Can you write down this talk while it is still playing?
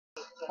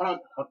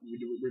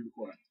We're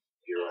recording.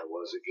 Here I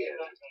was again,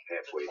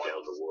 halfway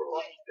down the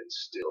world, and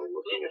still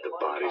looking at the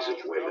bodies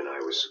of women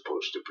I was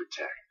supposed to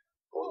protect.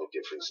 Only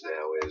difference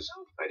now is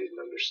I didn't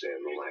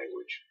understand the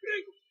language.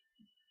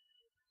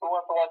 I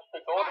want to watch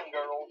the Golden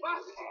Girls.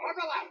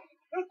 Olha lá,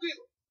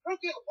 tranquilo,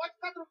 tranquilo, pode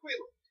ficar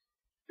tranquilo.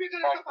 Fica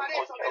nessa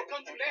parede, seu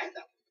americano de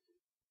merda.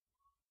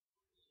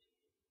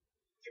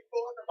 Que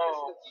porra tá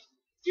acontecendo aqui?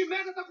 Que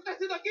merda tá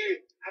acontecendo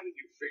aqui? Haven't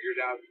you figured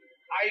out?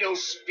 I don't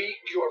speak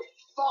your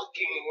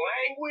fucking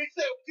language,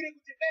 seu gringo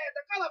de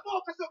merda. Cala a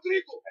boca, seu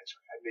gringo. That's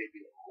right, I may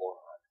be a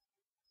moron.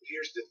 But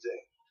here's the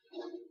thing.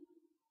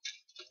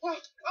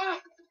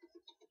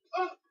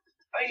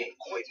 I ain't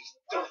quite as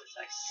dumb as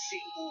I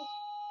seem.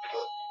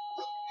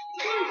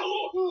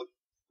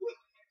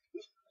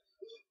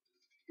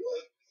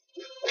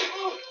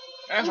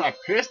 That's my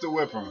pistol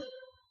whip him. It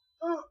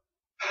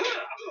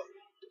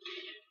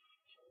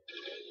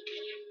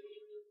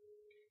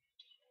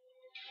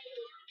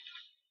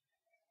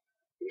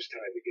was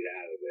time to get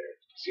out of there.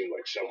 Seemed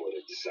like someone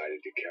had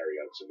decided to carry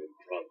out some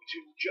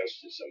impromptu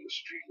justice on the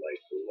street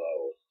light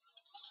below.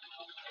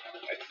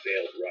 I'd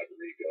failed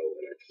Rodrigo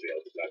and I'd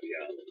failed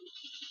Fabiano.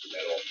 And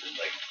that awful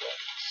night brought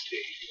to the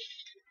stadium.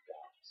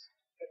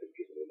 I've been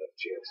given enough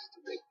chances to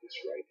make this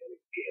right, and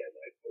again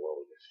I've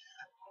blown it.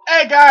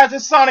 Hey guys,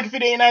 it's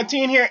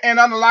Sonic5819 here, and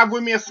on the live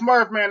with me is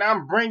Smurf, man.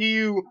 I'm bringing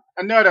you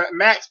another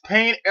Max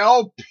Payne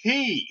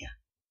LP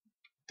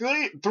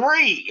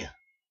 3.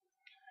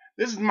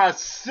 This is my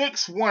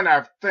 6th one,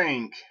 I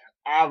think.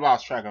 I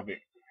lost track of it.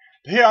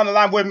 Here on the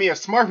line with me is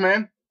Smurf,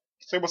 man.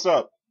 Say what's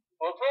up.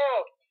 What's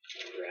up?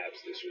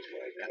 Perhaps this was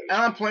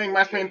my I'm playing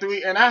Max Payne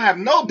 3, and I have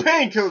no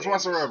painkillers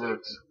whatsoever.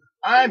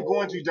 I'm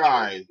going to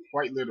die,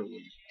 quite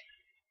literally.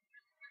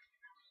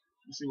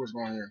 Let's see what's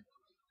going on here.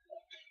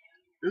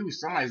 Ooh,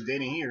 somebody's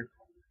dating here.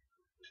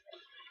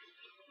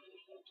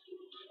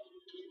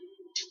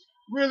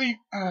 Really?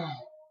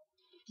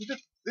 Did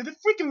the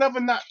freaking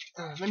level not...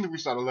 let me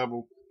restart the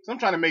level. So I'm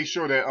trying to make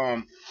sure that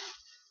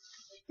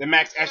that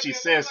Max actually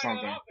says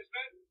something.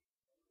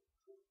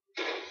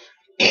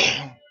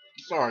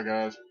 Sorry,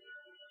 guys.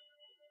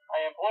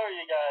 I implore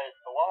you guys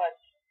to watch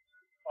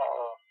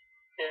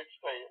Scared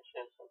Straight. It's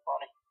just so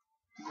funny.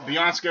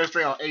 Beyond Scared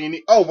Straight on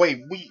A&E. Oh,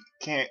 wait, we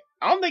can't...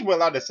 I don't think we're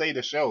allowed to say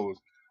the shows.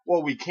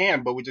 Well, we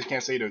can, but we just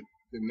can't say the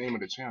name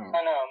of the channel.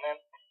 I know, man.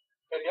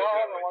 If y'all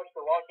haven't watched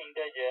The Walking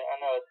Dead yet, I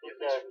know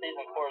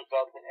season 4 is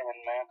about to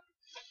end, man.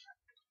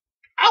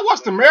 I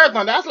watched the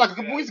marathon. That's like a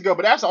couple weeks ago,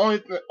 but that's the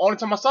only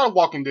time I saw The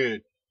Walking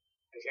Dead.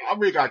 I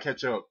really gotta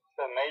catch up. It's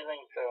an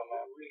amazing show,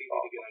 man.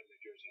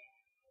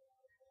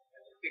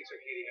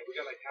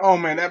 Oh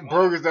man, that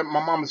burgers that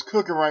my mom is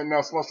cooking right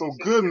now smells so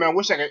good, man. I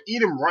wish I could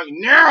eat them right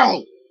now. I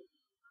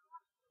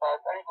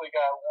think we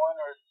got one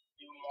or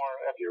two more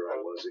episodes. Here I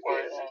was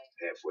again,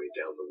 halfway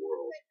down the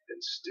world,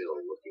 and still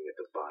looking at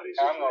the bodies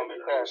of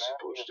women I was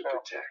supposed to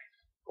protect.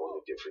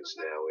 Only difference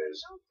now is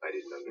I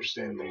didn't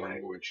understand the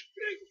language.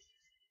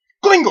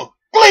 Glingo!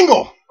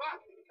 Glingo!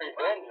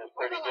 Revenge is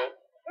pretty good.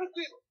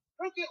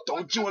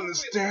 Don't you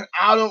understand?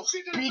 I don't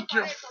speak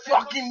your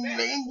fucking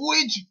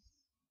language.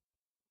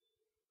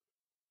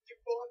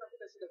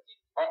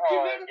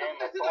 Game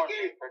of Thrones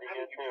is pretty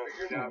good too.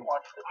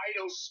 I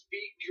don't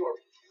speak your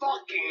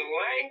fucking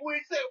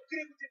language, seu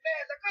gringo de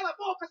merda. Cala a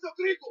boca, seu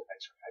gringo.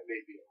 That's right, I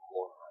may be a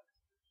moron.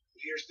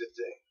 But here's the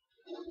thing.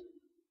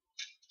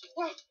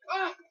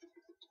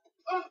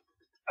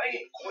 I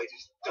ain't quite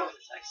as dumb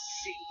as I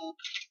seem.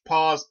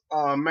 Pause.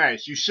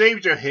 Max, you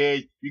shaved your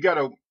head. You got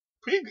a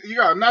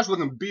nice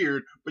looking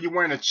beard, but you're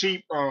wearing a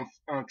cheap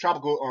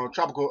tropical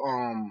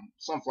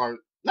sunflower,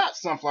 not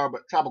sunflower,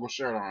 but tropical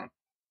shirt on.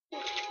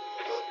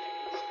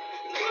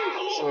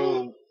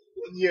 So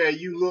yeah,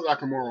 you look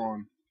like a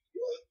moron.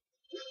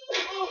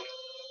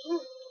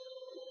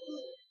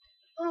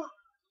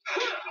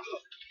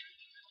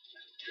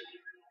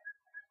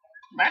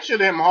 Max should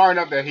hit him hard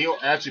enough that he'll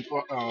actually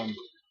cause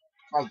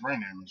brain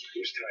damage.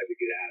 It was time to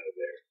get out of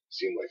there.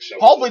 Seemed like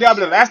someone. Hopefully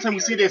that'll be the last time we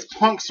see this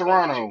punk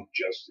Serrano.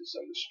 Justice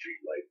on the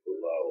street light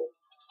below.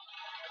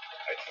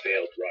 I'd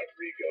failed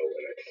Rodrigo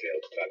and I'd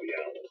failed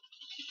Fabiano.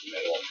 And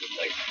that awful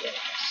night brought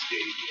to the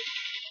stadium.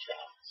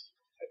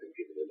 I've been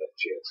given enough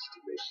chances to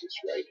make this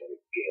right, and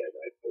again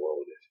I've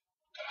blown it.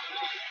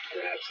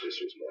 Perhaps this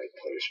was my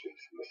punishment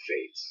from the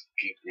fates.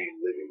 Keep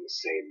reliving the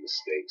same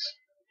mistakes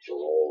for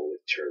all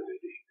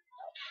eternity.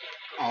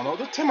 I don't know.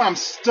 This time I'm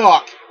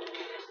stuck.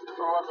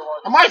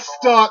 Am I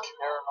stuck?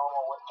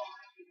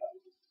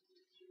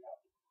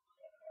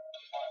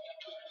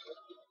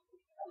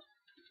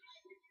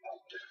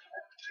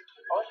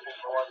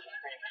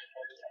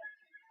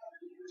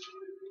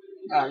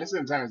 Nah, this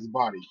isn't time as his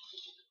body.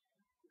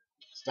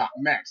 Stop,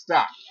 Max,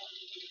 stop.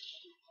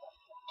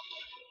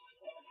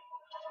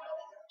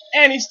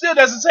 And he still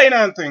doesn't say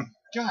nothing.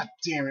 God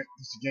damn it.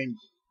 This game.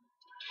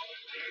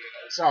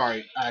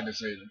 Sorry, I had to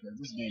say it because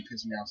this game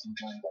pissed me off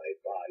sometimes. My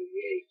body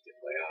ached and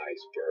my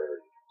eyes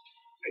burned.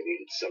 I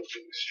needed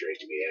something to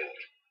straighten me out.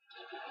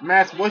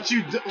 Max,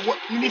 you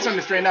need something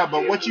to straighten out,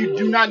 but what you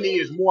do not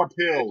need is more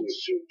pills. I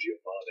assumed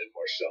Giovanna and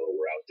Marcelo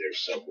were out there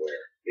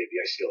somewhere. Maybe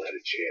I still had a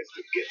chance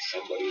to get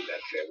somebody in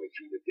that family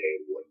through the day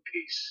in one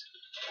piece.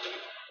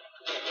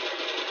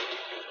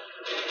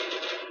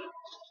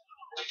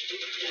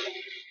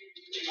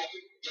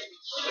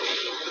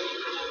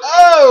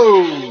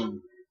 Oh!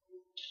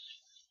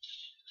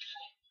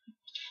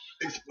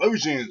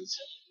 Explosions.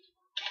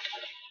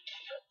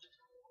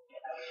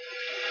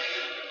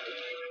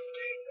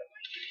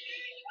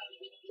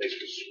 The place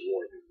was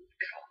swarming with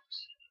cops.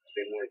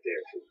 They weren't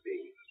there for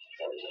me, as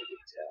far as I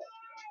could tell.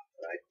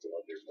 But I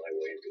blundered my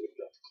way into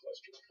enough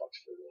clusterfucks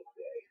for one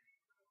day.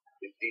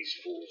 If these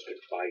fools could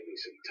buy me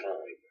some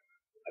time,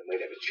 I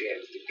might have a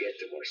chance to get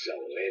to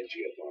Marcello and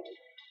Giovanni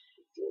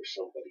before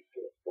somebody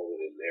put a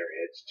bullet in their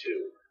heads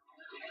too.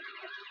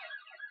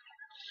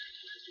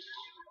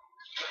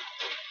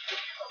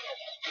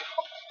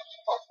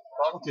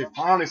 Okay,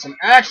 finally some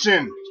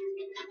action.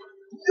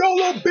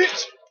 YOLO,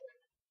 bitch.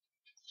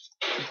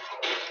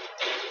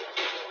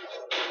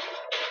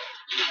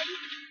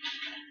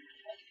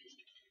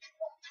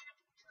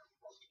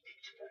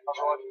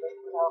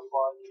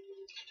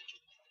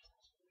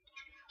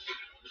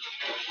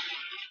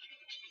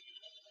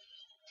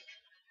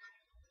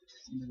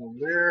 Over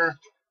there.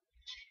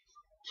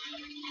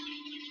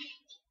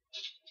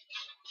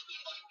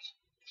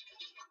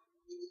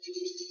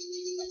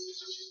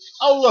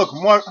 Oh look,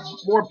 more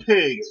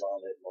pigs.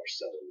 Giovanni and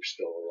Marcello were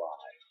still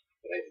alive,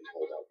 but I didn't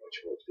hold out much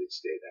hope they'd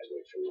stay that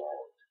way for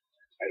long.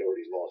 I'd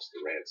already lost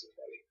the ransom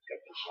money, got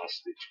the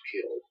hostage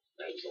killed,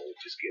 and I was only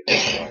just getting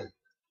started.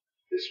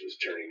 This was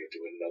turning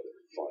into another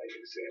fine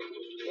example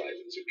of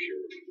private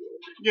security work.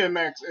 Yeah,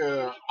 Max.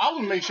 I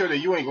will make sure that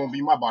you ain't gonna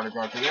be my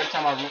bodyguard. Cause every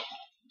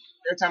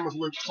time it's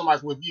with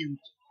somebody's with you,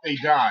 they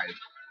die.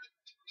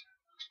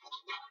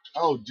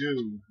 Oh,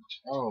 dude.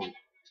 Oh,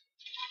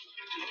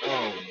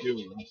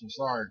 dude. I'm so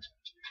sorry.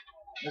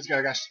 This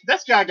guy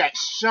got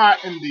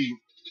shot in the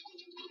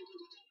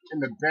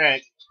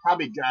back.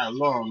 Probably got a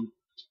lung.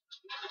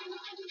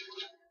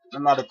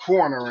 I'm not a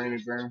coroner or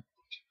anything.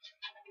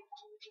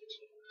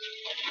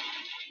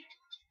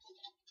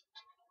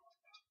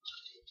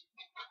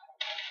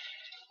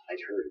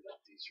 I'd heard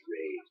about these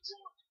raids.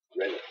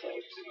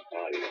 Renathugs and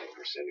body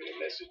were sending a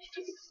message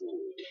to the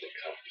fool that the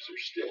cops are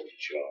still in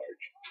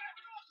charge.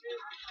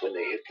 When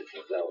they hit the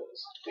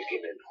favelas, they came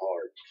in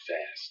hard and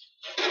fast.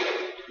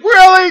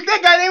 Really?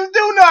 That guy didn't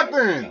do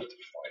nothing. About to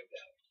find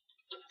out.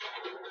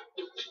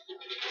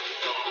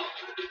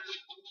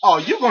 Oh,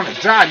 you're gonna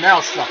die now,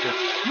 sucker.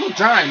 You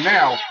dying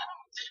now.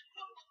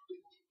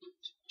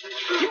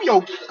 Give me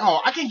your.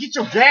 Oh, I can get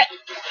your bat.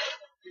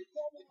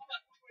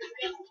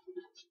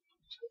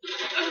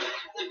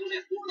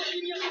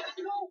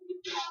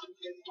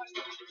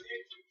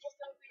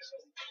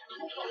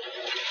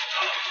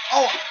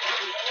 Oh.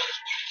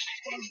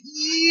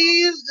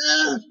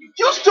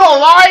 You still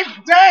alive?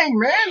 Dang,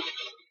 man.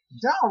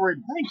 Downward,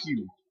 thank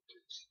you.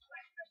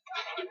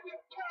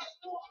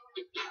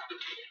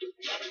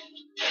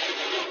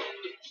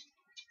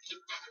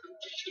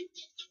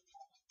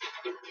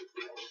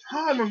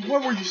 Harlan,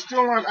 what were you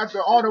still alive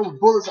after all those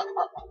bullets?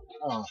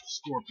 Oh,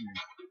 Scorpion.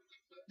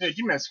 Yeah,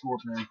 give me that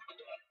Scorpion.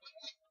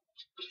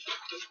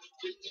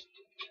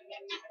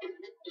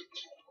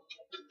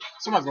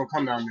 Somebody's gonna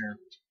come down there.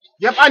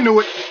 Yep, I knew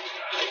it.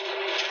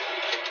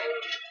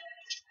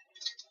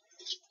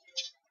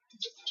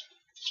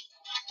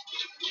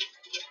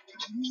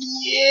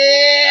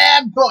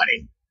 Yeah,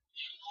 buddy.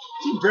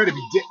 You better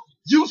be dead.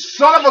 You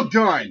son of a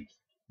gun.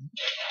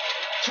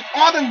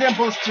 All them damn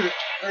bullets to the.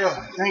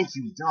 Thank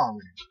you,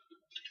 darling.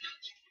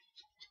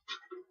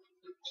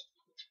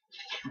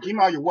 Give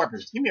me all your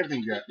weapons. Give me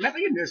everything you got. Matter of fact,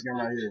 give me this gun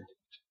right here.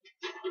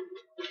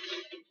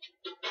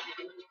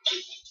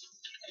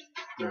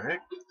 The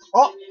heck?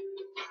 Oh!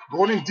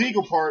 Golden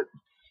Deagle part.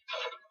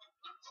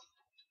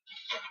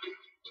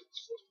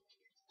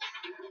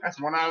 That's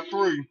 1 out of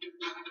 3.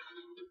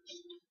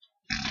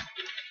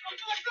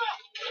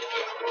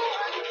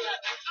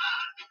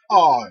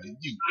 Oh,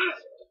 you.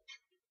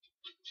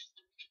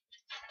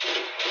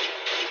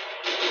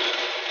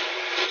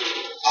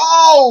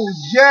 Oh,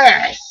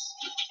 yes!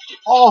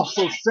 Oh,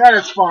 so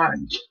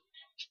satisfying.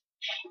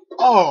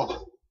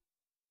 Oh.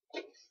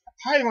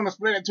 How you gonna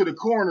split it to the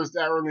corners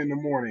that early in the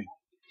morning?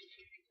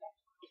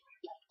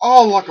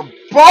 Oh, like a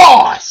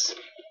boss!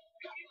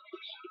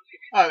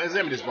 Alright, let's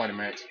examine this body,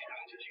 Max. 55.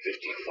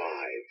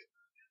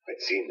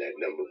 I'd seen that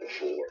number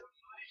before.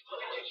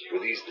 Were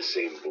these the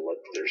same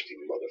bloodthirsty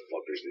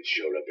motherfuckers that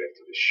showed up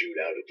after the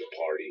shootout at the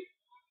party?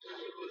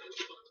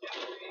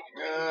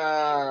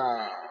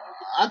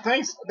 I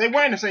think so. They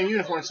were in the same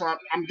uniform, so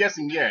I'm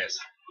guessing yes.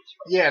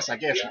 Yes, I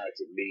guess. The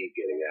odds of me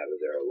getting out of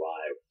there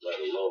alive, let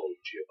alone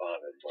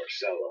Giovanni and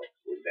Marcello,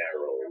 were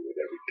narrowing with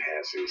every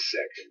passing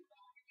second.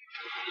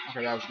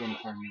 Okay, that was going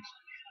to find me.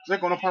 Is that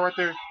going to part right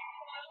there?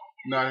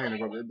 No, I ain't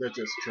gonna go. That's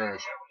just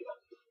trash.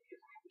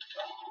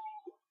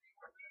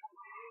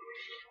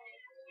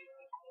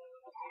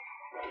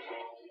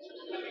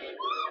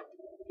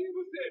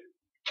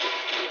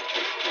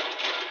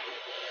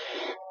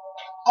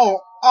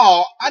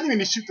 Oh, I didn't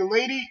even shoot the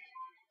lady.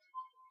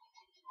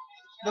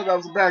 No, that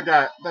was a bad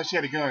guy. I thought she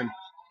had a gun.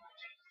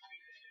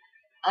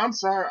 I'm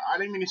sorry. I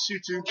didn't mean to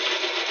shoot you.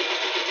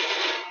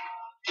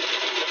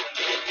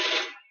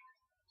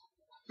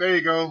 There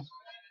you go.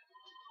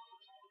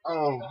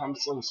 Oh, I'm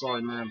so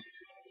sorry, man.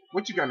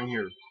 What you got in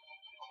here?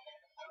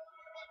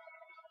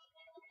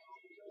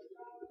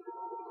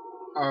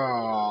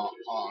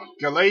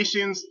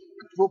 Galatians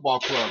Football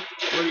Club.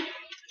 Really?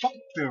 Fuck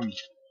them.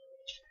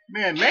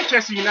 Man,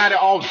 Manchester United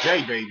all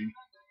day, baby.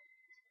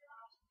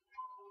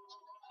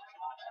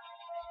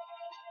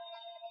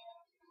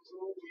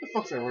 What the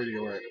fuck's that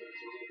radio at?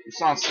 The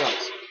song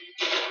sucks.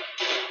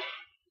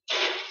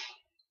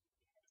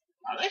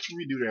 Let's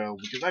redo that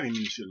over because I didn't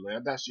mean shit like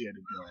that. I thought she had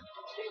it done.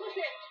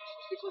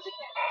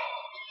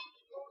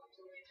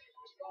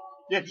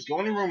 Yeah, just go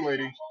in the room,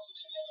 lady.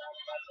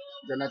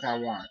 You got nothing I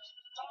want.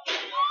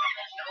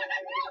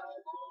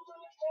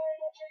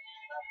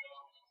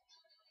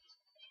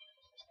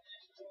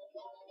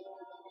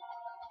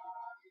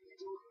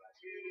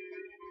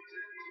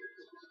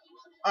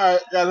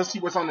 Alright, guys, let's see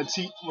what's on the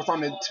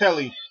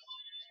telly.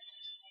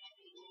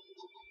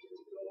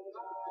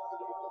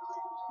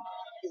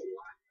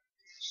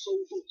 Sou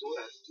o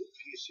Dr. Arthur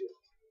Fischer.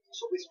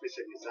 Sou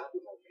especializado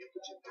no aumento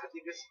de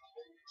nádegas,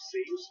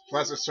 seios,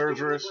 plastic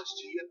surgery.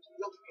 plastia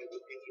e aumento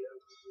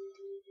peniano.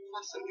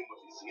 Faça-me uma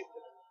visita.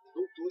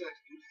 Dr.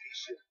 Arthur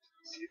Fischer,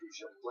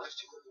 cirurgião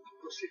plástico e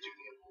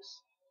procedimentos.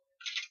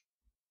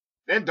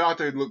 That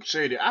doctor looked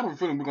shady. I have a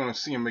feeling we're gonna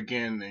see him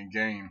again in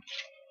game.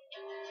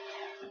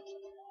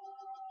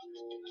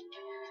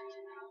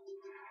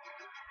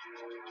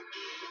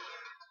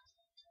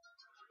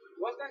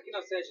 O ataque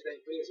na sede da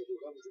empresa do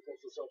ramo de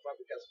construção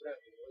Fábricas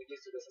Franco, no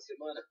início dessa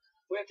semana,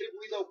 foi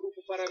atribuído ao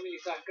grupo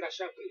paramilitar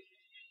Crachá Preto.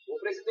 O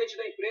presidente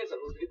da empresa,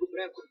 Rodrigo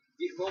Branco,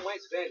 irmão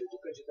mais velho do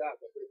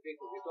candidato a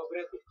prefeito Vitor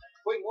Branco,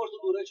 foi morto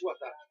durante o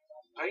ataque.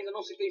 Ainda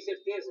não se tem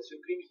certeza se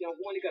o crime tem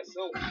alguma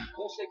ligação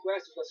com o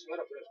sequestro da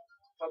senhora Branco,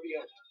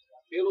 Fabiana,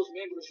 pelos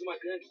membros de uma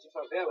gangue de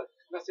favela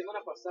na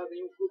semana passada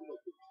em um clube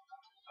noturno.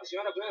 A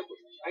senhora Branco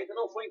ainda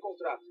não foi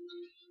encontrada.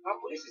 A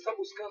polícia está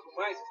buscando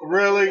mais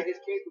informações a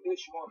respeito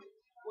deste homem,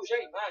 cuja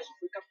imagem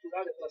foi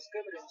capturada pelas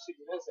câmeras de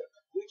segurança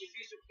do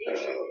edifício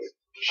Payne.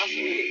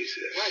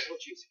 Jesus. Mais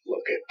notícias.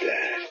 Look at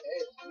that.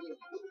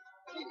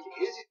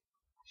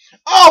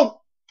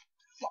 Oh!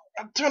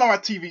 Turn on my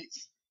TV.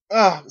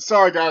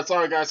 Sorry guys.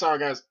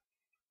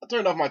 I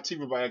turned off my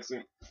TV by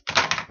accident.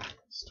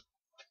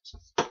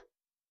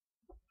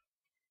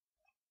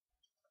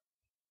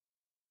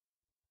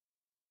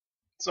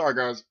 Sorry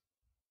guys.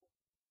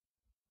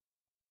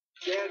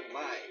 Quer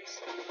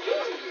mais?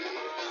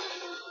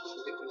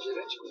 O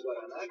refrigerante com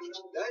Guaraná que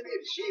te dá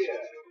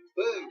energia.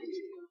 Bang!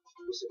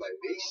 Você vai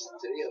ver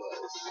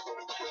estrelas.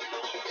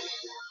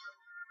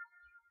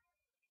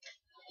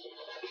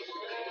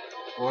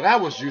 Well,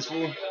 that was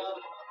useful.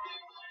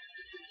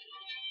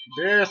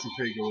 There's some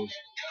figures.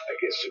 I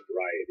guess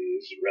sobriety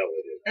is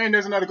relative. And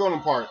there's another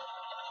golden part.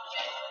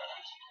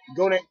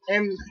 Golden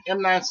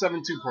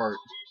M972 part.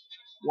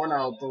 1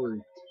 out of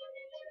 3.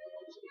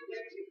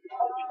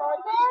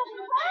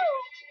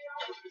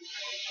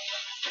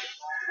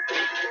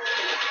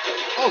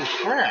 Oh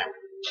crap!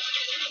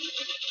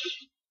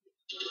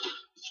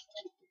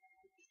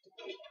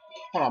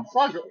 Hold on,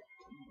 before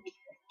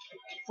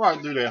I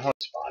do that, Spot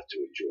to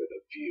enjoy the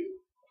view.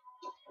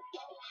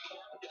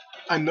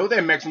 I know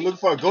that Max. I'm looking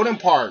for a golden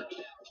part.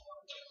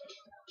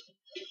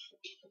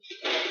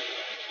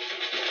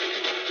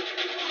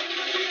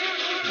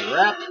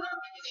 Rap.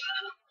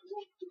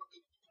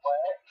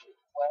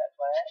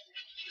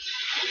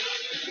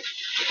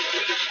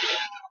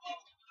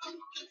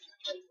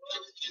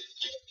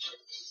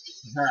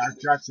 I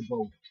got you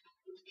both.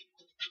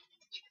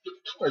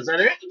 Oh, is that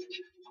it?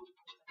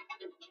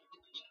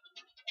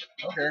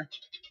 Okay.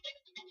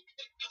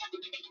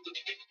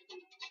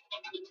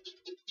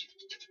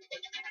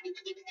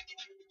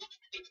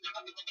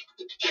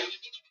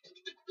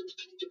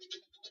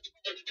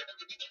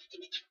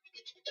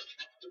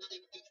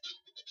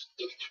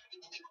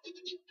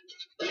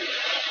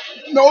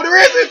 No, there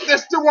isn't.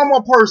 There's still one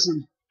more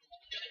person.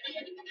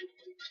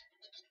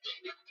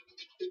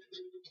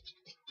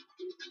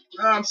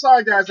 I'm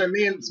sorry, guys, that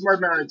me and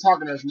Smurfman aren't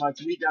talking as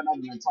much. We got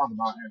nothing to talk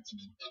about,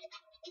 actually.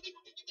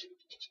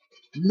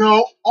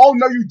 No. Oh,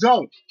 no, you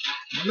don't.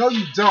 No,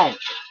 you don't.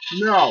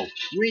 No.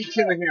 We ain't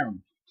killing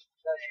him.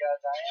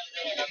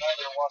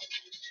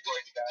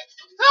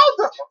 How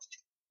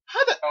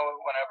the?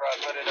 Whenever I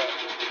put it up.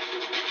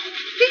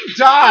 He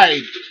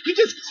died. He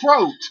just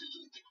croaked.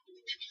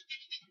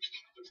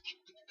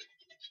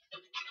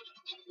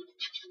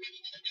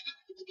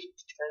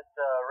 It's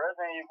a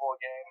Resident Evil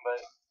game,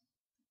 but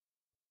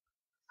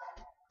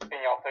can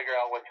y'all figure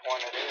out which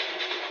one it is?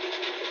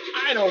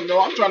 I don't know.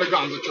 I'm trying to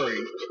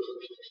concentrate.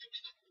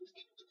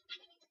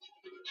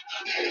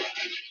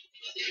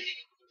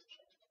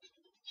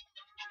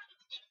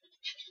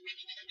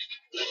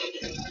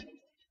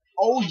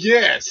 Oh,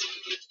 yes.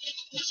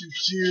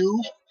 Shoot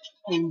you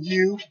and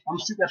you. I'm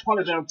gonna shoot that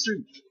pilot down,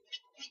 too.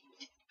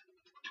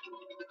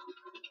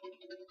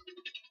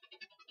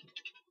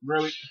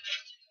 Really?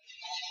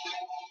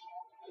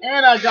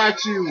 And I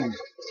got you.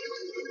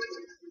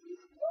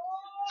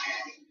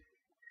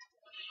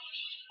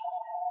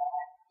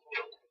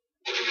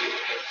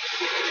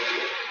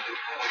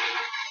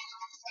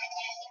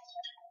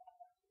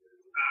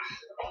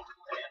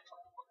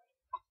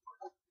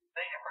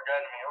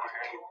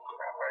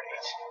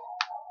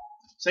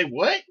 Say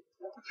what?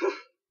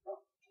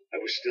 I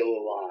was still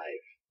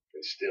alive,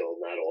 and still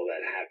not all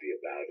that happy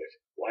about it.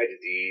 Why did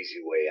the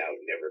easy way out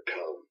never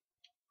come?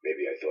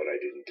 Maybe I thought I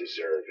didn't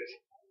deserve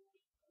it.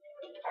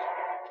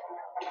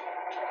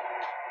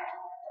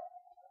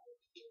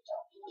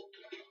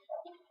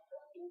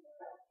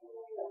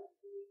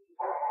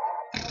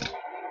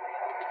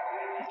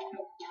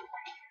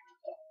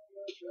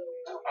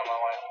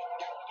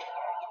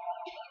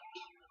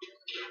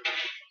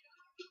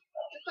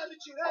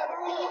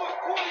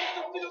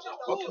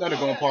 Oh, another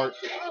going part.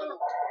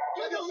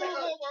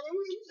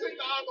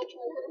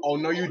 Oh,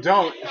 no, you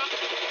don't.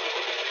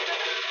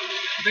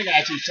 I think I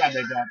actually shot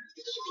that guy.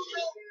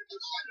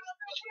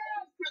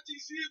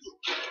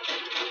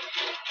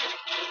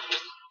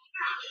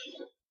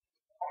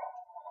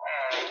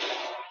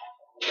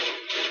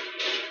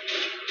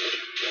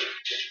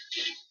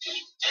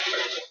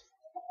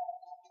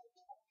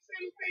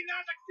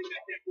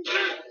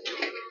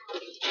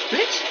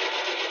 Bitch.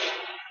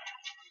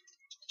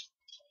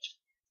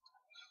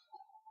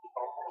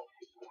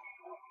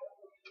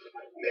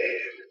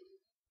 Man,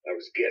 I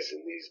was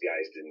guessing these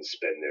guys didn't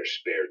spend their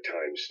spare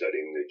time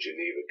studying the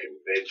Geneva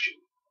Convention.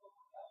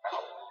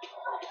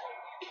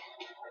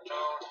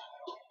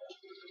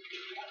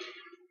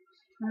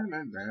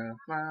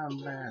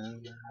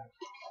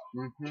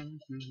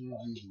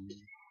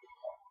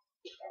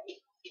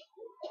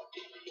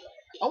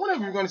 I wonder if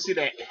we're going to see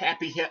that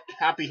happy,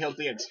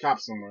 healthy ex-cop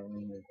somewhere.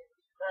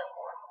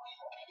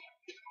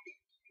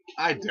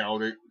 I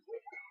doubt it.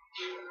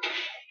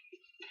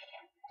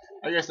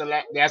 I guess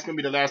that's going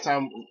to be the last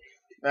time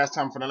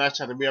for the last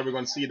chapter we're ever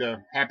going to see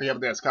the happy,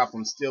 healthy ex-cop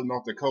from still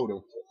North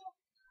Dakota.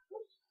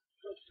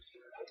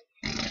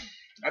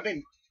 I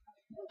think...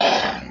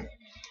 I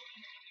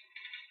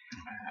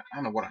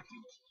don't know what I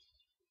think.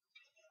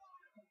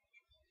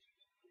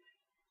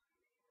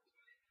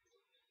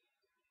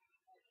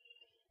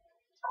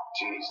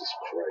 Jesus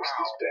Christ,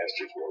 these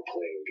bastards weren't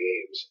playing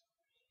games.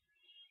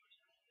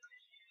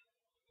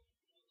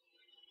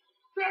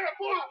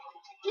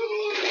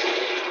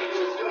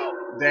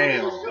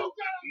 Damn.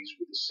 These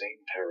were the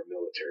same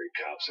paramilitary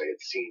cops I had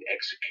seen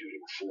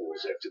executing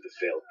fools after the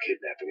failed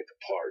kidnapping at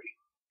the party.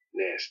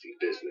 Nasty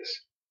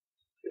business.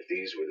 If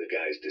these were the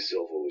guys De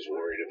Silva was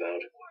worried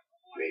about,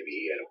 maybe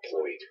he had a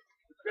point.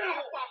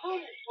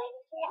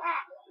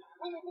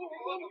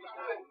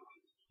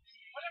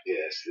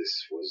 Yes,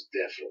 this was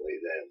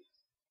definitely them.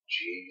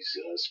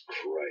 Jesus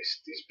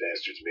Christ, these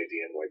bastards made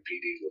the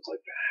NYPD look like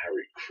the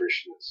Hare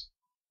Krishnas.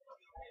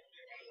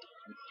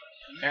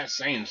 That's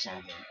saying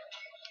something.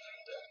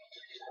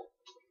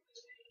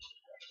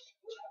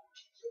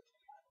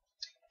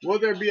 Will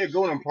there be a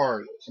golden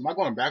part? Am I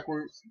going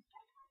backwards?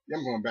 Yeah,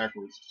 I'm going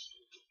backwards.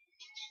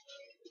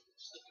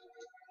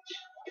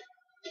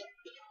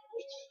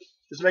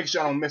 Just make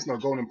sure I don't miss no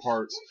golden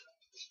parts.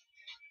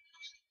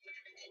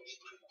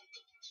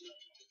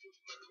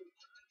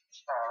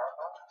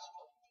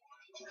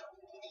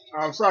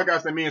 I'm sorry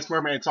guys that me and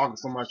Smurfman ain't talking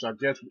so much, I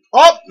guess.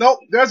 Oh, nope,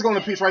 there's a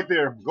golden piece right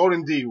there.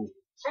 Golden deal.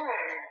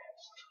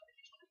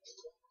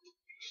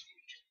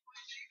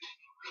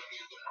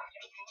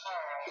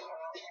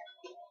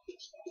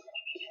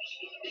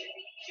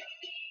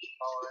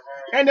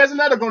 And there's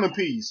another golden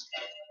piece.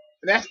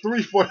 And that's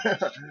 3 for...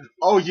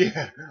 Oh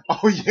yeah.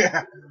 Oh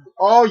yeah.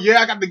 Oh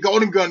yeah, I got the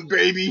golden gun,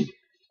 baby. I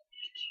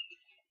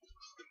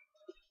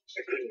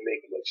couldn't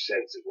make much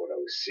sense of what I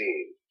was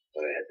seeing,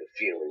 but I had the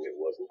feeling it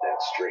wasn't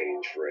that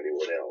strange for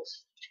anyone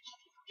else.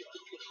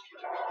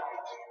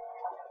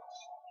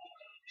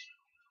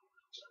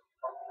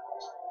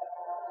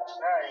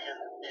 I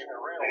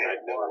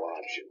had no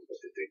option but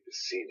to take the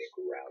scenic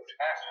route.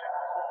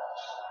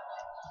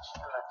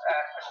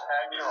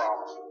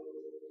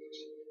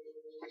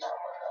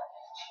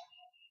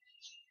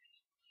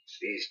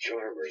 These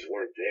charmers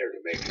weren't there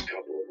to make a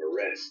couple of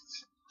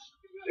arrests.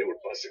 They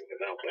were bussing them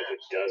out by the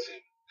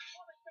dozen.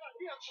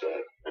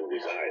 But who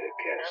was I to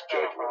cast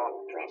judgment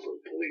on proper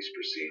police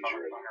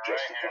procedure and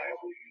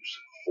justifiable use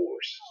of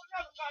force?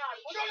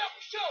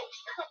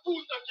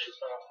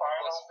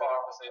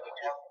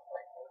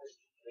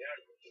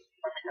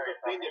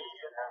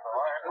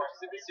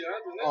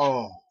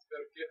 Oh.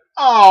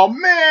 Oh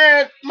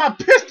man, my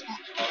pistol.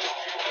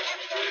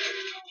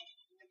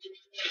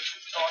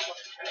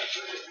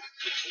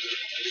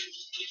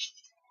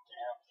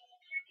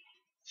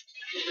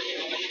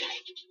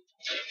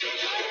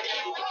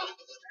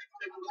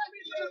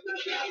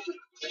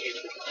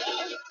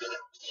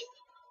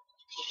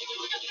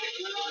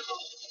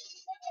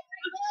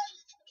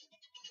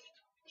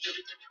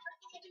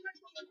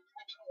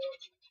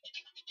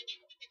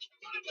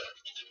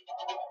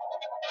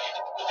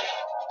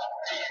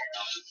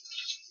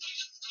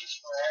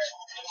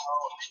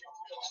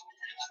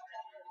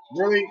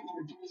 Really?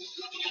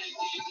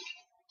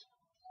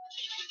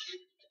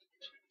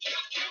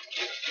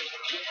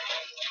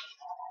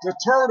 The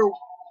turtle.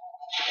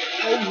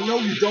 Oh no,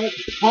 you don't,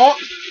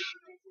 punk.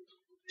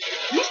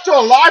 You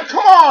still alive?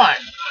 Come on.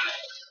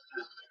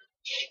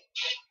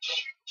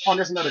 Oh,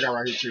 there's another guy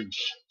right here too.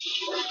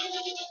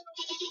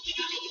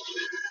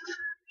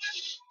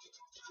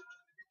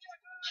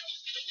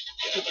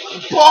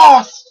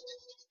 Boss!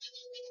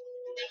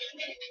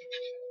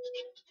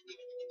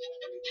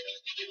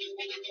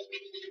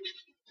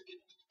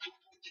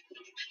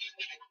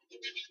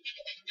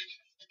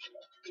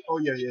 Oh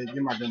yeah, yeah,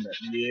 get my gun back.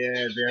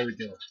 Yeah, there we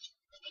go.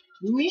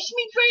 You miss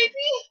me,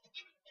 baby?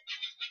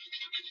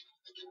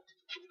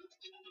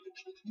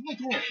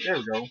 There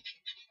we go.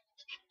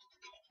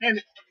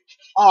 And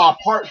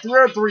part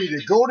 303,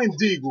 the Golden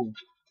Deagle.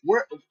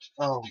 Where?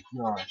 Oh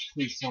gosh,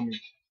 please tell me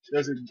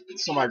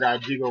somebody got a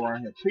deagle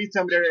around here. Please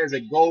tell me there is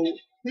a gold.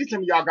 Please tell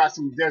me y'all got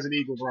some desert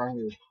eagles around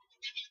here.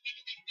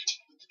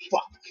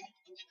 Fuck.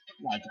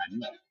 I got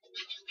nothing.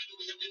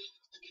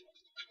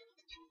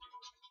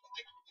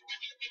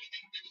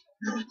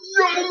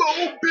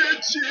 YOLO,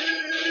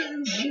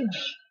 bitches!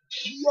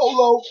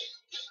 YOLO!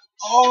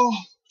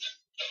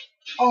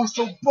 Oh,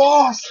 so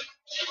boss!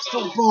 So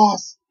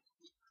boss!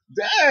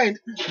 Dang!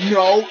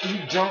 No, you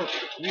don't.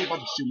 You ain't about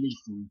to shoot me,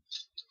 fool.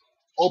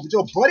 Oh, but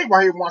your buddy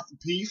right here wants a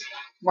piece.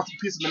 Wants a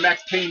piece of the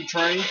Max Payne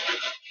train.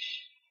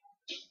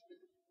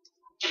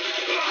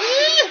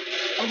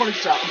 I'm gonna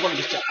get shot. I'm gonna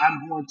get shot.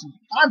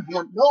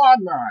 No,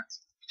 I'm not.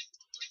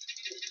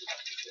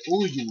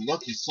 Ooh, you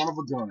lucky son of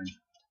a gun.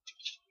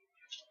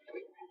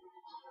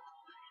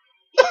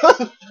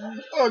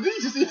 Oh,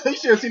 you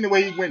should have seen the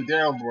way he went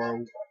down,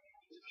 bro.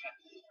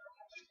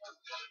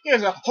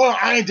 Here's a hold on.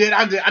 I ain't dead.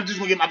 I'm dead. I'm just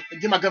gonna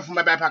get my gun from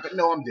my back pocket.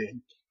 No, I'm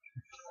dead.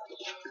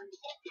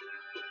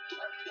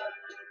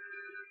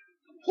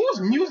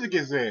 Whose music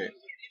is that?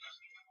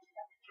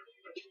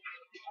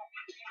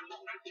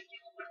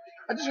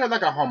 I just heard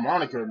like a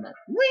harmonica.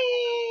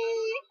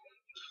 Whee!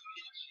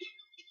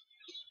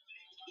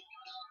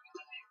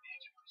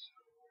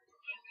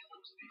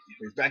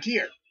 It's back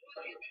here.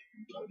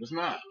 No, it's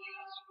not.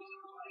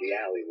 The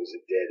alley was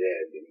a dead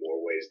end in more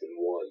ways than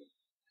one.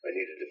 I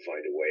needed to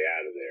find a way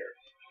out of there.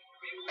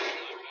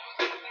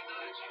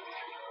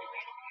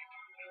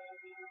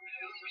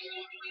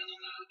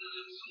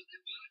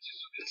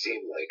 It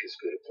seemed like as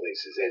good a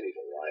place as any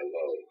to lie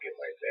low and get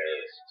my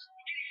bearings.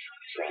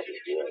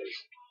 Probably was.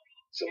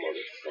 Some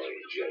other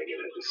funny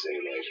gentleman had the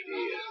same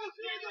idea.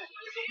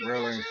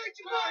 Really?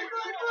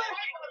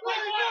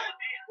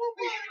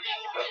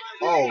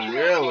 Oh,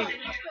 really?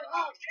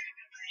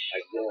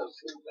 I'd gone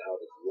from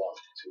out of luck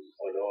to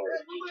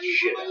unarmed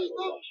shit out of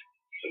luck.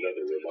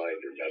 Another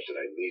reminder, not that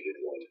I needed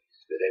one,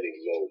 that any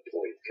low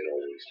point can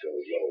always go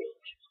low.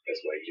 As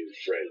my new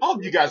friend. I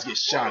hope you guys get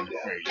shot in the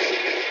face.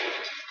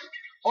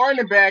 Or in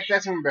the back,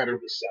 that's even better.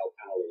 The Sao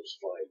Paulo's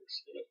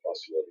finest and a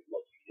busload of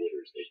lucky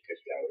winners they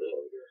picked out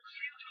earlier.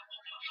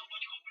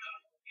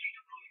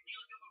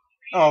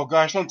 Oh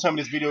gosh, don't tell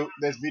me this video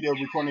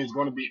recording is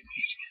going to be.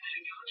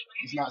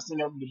 It's not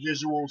seeing up the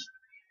visuals.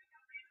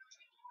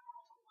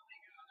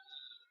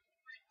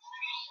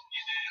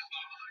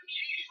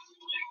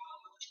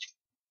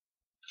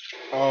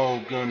 Oh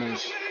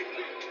goodness.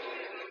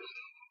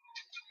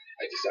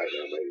 I decided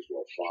I might as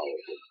well follow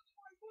them.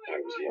 I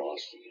was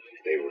lost and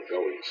they were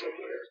going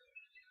somewhere.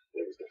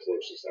 That was the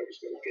closest I was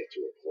going to get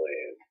to a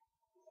plan.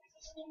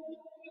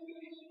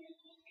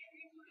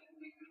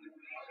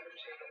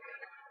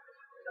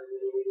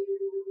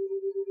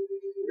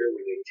 Where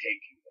were they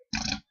taking them?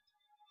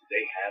 Did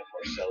they have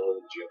Marcelo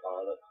and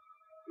Giovanna?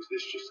 Was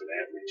this just an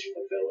average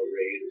favela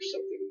raid or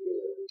something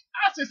more?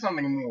 I'll say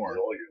something more.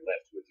 When all you're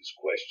left with is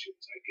questions,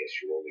 I guess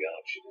your only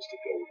option is to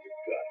go with your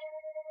gut.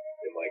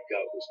 And my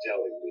gut was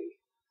telling me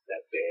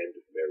that band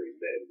of merry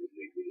men would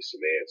lead me to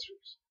some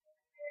answers.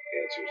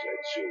 Answers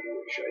I'd soon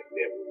wish I'd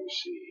never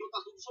received.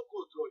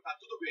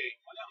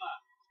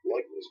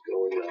 What was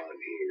going on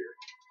here?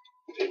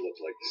 They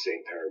looked like the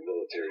same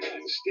paramilitaries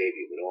from the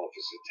stadium and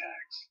office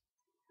attacks.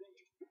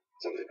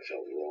 Something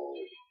felt wrong.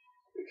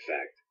 In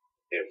fact,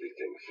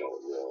 everything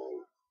felt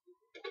wrong.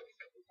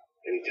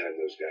 Anytime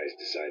those guys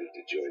decided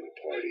to join the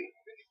party,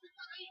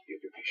 you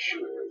could be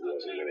sure it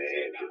wasn't going to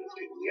end in a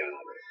pinata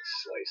and a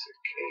slice of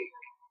cake.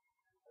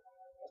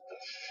 What the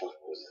fuck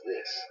was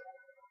this?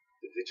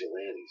 The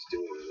vigilantes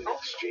doing an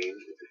exchange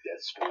with the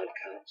death squad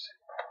cops?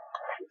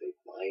 Were they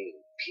buying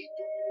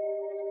people?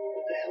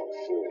 What the hell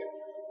for?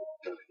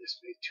 None of this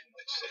made too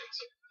much sense.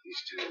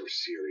 These two were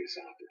serious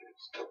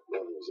operatives.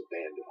 One was a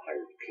band of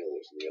hired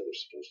killers, and the other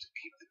supposed to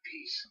keep the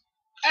peace.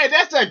 Hey,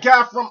 that's that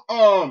guy from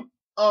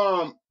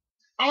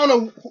I don't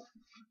know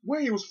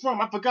where he was from.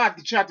 I forgot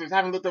the chapters. I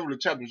haven't looked over the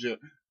chapters yet.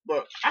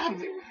 But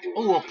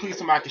please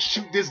somebody can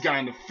shoot this guy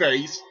in the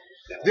face.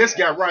 This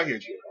guy right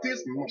here.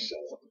 This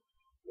motherfucker.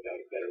 Without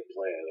a better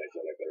plan, I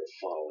thought I better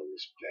follow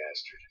this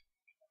bastard.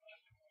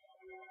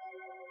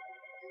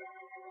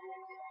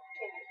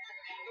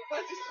 Não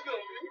faz isso não,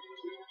 viu?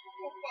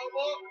 Por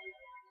favor,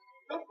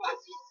 não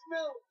faça isso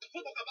não.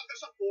 Vamos acabar com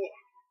essa porra.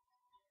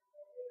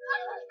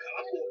 Cala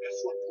a boca,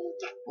 sua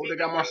puta. Oh, they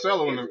got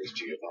Marcelo in the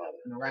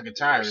rack of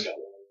tires.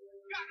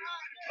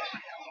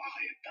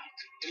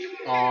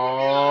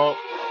 Oh!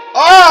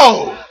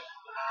 Oh!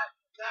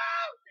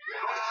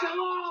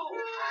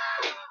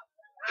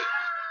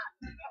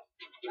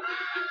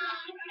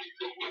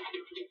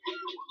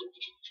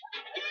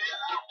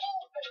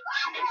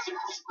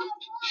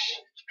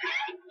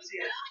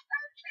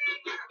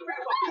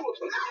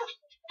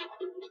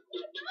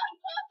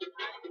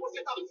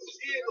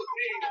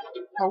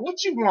 Oh,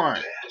 what you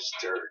want?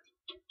 Bastard.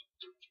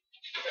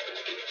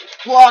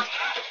 Block.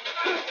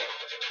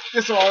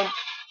 Disarm.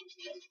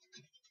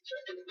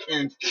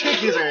 And kick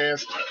his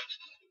ass.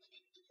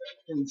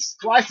 And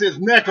slice his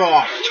neck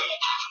off.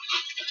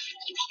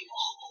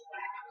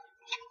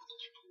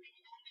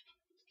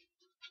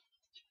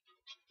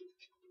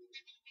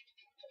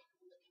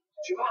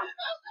 Giovanni,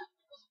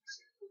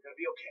 we're gonna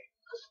be okay.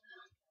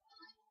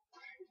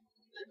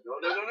 No.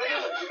 You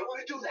don't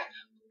want to do that.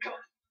 Come on.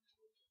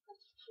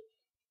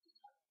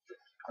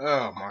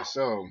 Oh,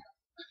 Marcel.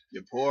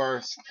 You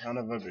poor son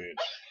of a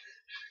bitch.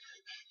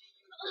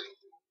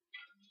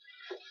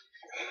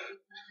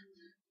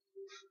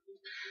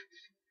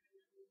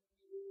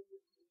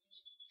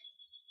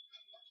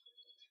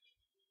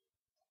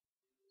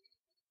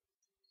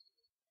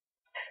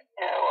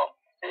 Yeah, well,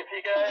 if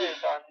you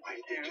guys on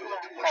YouTube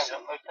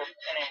haven't looked up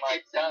any of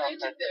my channel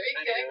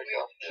videos,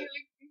 you'll see.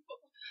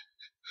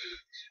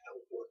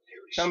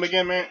 Come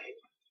again, man.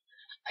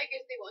 I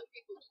guess they want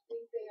people to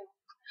think they are.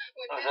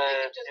 When So they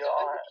can just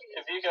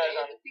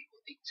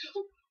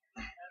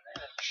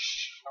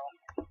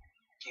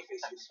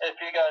if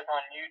you guys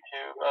on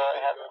YouTube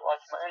haven't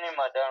watched any of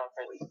my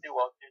downloads, do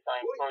walk through,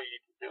 I implore you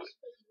to do it.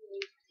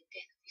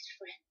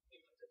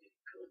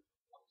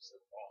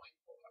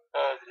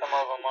 Because some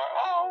of them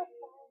are,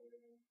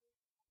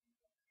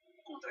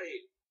 Contra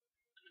ele.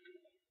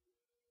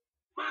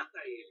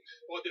 Mata ele.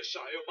 Pode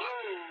deixar, eu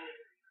mato.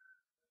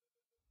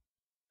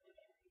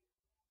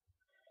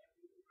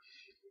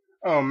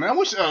 Oh man,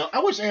 I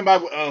wish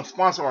anybody would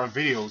sponsor our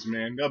videos,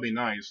 man. That'd be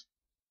nice.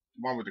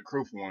 One with the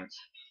crew for once.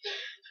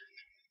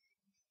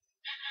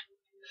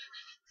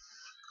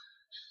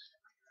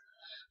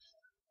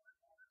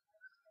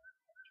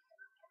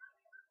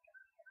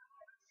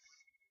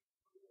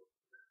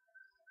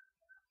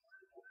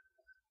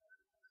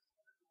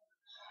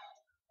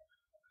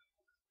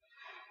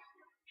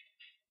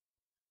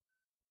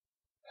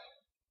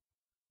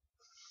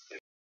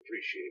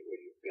 Appreciate what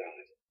you've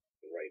got.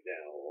 But right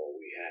now, all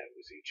we had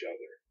was each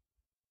other.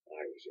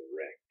 I was a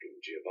wreck,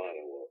 and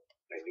Giovanna, well,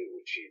 I knew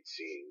what she'd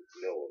seen.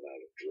 No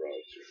amount of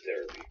drugs or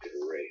therapy could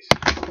erase.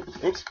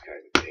 This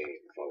kind of pain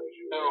follows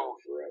you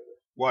around forever.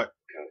 What?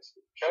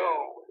 Constant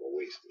shadow, a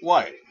waste of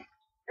What? life.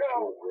 The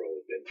poor girl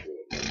had been through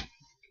it.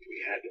 We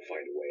had to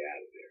find a way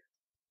out of there.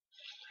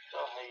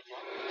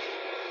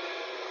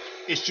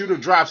 It's shooter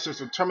drive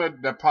system.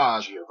 Terminate the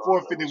pause.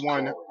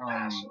 451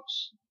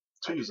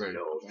 Tuesday. I didn't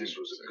know if this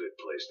was a good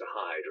place to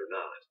hide or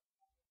not.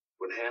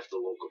 When half the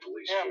local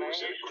police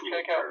force and a crew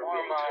of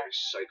paramilitary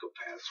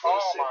psychopaths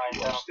want to set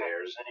you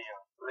upstairs,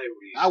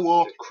 I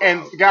will.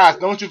 And guys,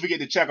 don't you forget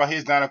to check out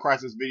his Dino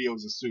Crisis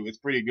videos too. It's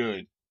pretty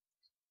good.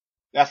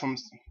 That's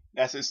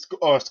his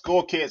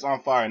School Kids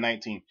on Fire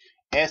 19.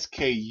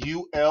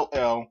 SKULLKIDZONFIRE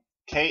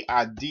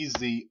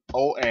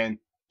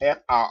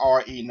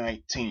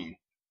 19.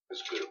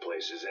 As good a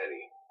place as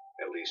any.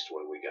 At least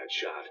when we got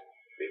shot.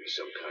 Maybe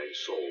some kind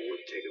soul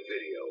would take a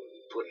video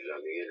and put it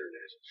on the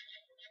internet.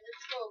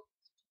 Let's go.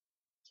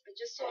 I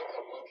just saw a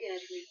couple looking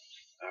at me.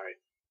 All right.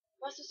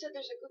 Master said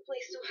there's a good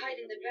place to hide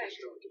in the back.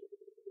 I'm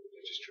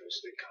just trying to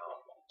stay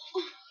calm.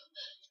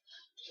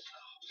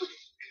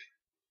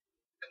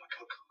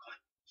 Come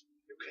on.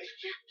 You okay?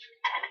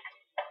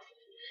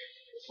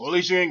 Well, at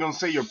least you ain't gonna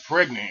say you're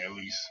pregnant, at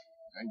least.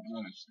 Thank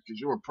goodness. Because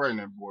you were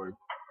pregnant, boy.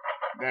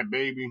 That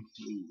baby.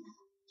 Ooh.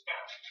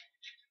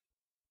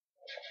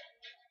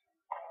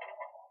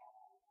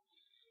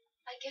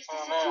 I guess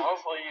this is man, it.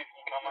 hopefully you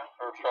can come in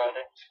for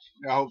Friday.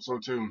 Yeah, I hope so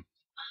too.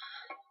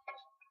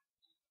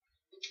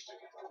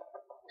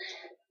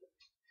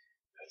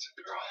 That's a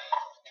girl.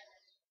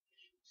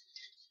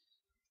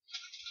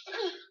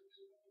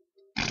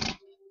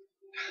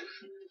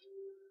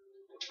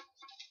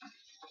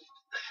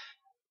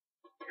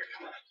 Here,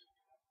 come on.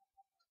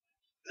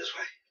 This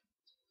way.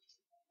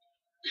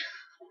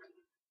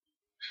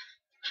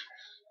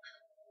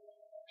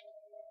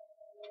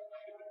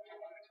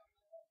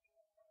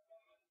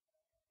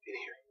 In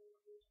here.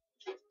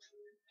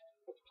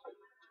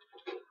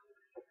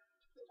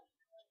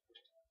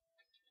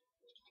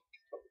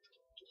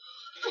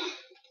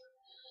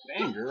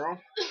 Dang, girl.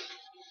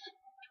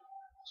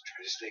 Let's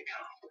try to stay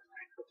calm.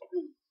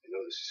 I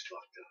know this is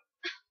fucked up.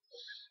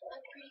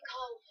 I'm pretty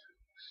calm.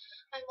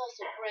 I'm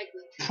also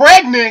pregnant.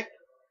 Pregnant?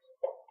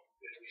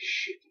 You better be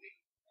shitting me.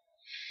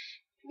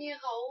 Me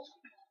and Raul,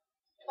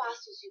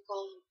 Passos you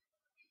call him.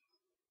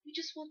 We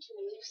just want to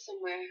live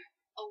somewhere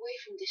away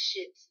from this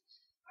shit.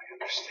 I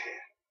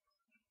understand.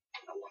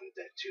 I wanted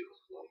that too,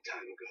 a long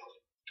time ago.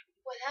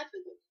 What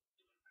happened?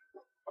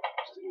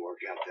 Just didn't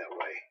work out that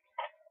way.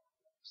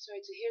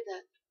 Sorry to hear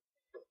that.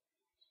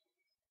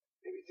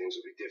 Maybe things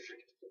will be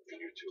different for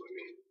you two, I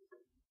mean.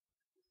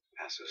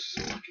 Passos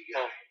is a lucky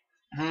guy.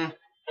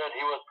 Said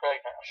he was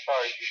pregnant. I'm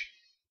sorry.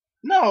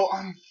 No,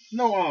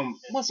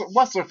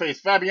 what's her face?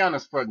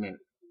 Fabiana's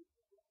pregnant.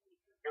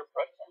 You're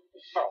pregnant.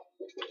 Oh.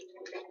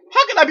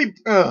 How can I be?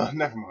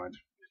 Never mind.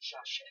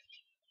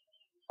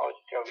 I was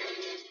joking.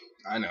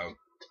 I know.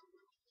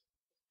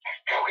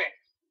 Joking.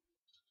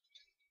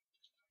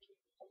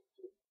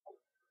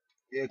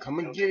 Yeah, come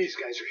and get it. These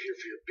guys are here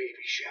for your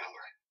baby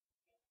shower.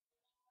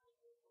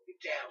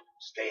 Get down.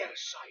 Stay out of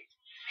sight.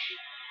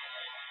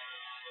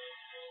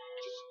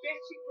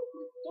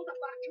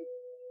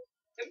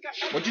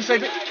 What'd you say?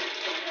 What'd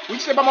you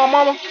say about my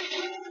mama?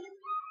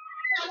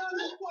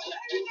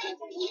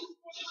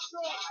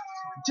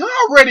 Done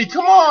already.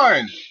 Come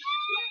on.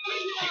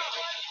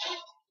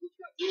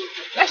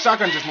 That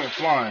shotgun just went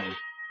flying.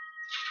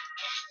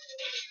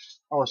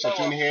 Oh, shot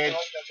you in the head.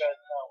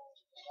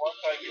 Once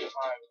I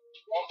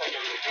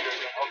get the computer,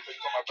 then hopefully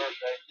for my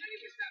birthday.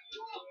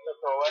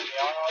 So let me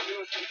on. I'll do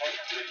a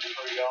maintenance video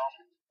for y'all.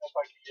 If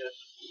I can get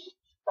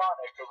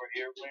Sonic over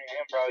here, me and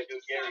him probably do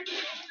Gary.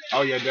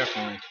 Oh yeah,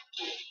 definitely.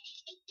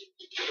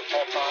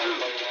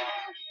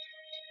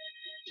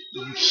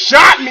 You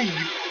shot me,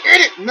 you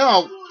idiot!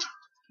 No.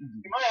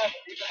 You might have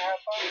even have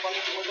fun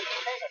with the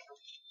container.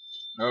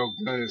 Oh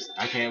goodness,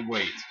 I can't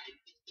wait.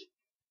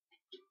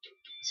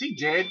 Is he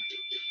dead?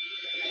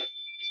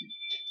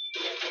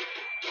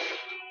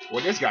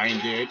 Well, this guy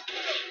ain't dead.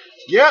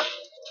 Yep.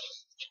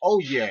 Oh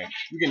yeah,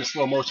 you're getting a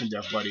slow motion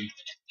death, buddy.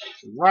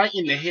 Right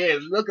in the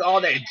head. Look at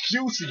all that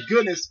juicy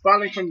goodness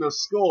falling from the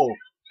skull.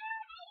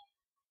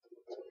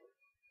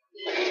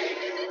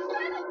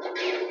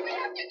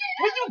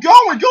 Where you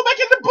going? Go back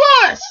in the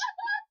bus!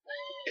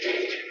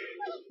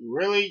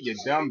 Really, you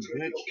dumb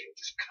bitch?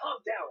 Just calm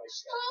down, I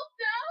said. Calm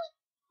down?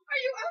 Are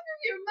you out of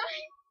your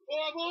mind?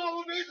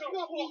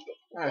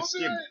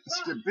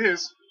 Skip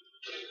this.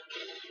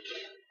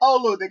 Oh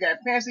look, they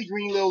got fancy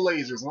green little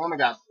lasers. And only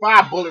got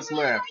 5 bullets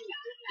left.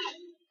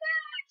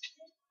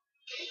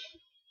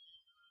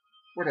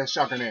 Where that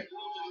shotgun at?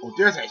 Oh,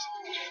 there's a...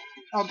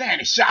 Oh, damn,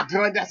 the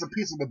shotgun. That's a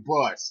piece of the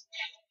bus.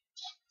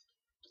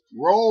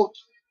 Roll.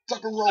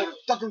 Duck and roll.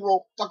 Duck and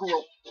roll. Duck and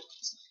roll.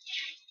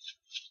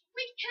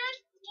 We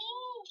can't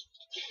move.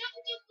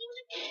 Nothing is going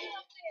to be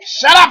up there.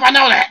 Shut up, I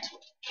know that.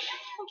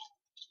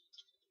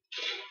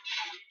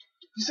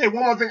 You say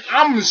one more thing,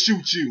 I'm gonna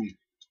shoot you.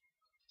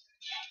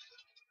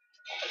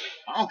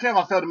 I don't care if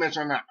I fail to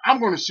mention or not. I'm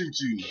gonna shoot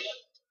you.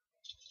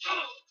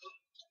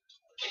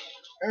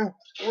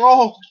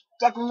 Roll.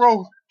 Duck and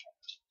roll.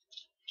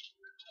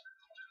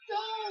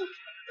 Don't,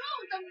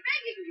 I'm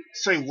begging you.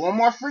 Say one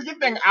more freaking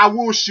thing, I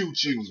will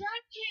shoot you.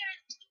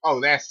 Oh,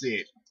 that's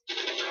it.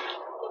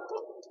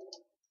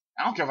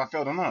 I don't care if I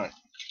failed or not.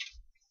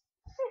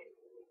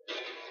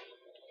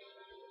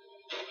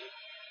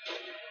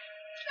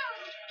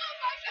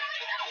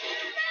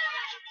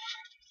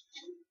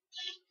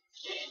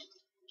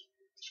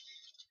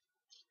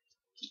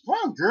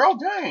 Run, girl,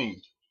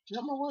 dang. Get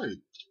out my way.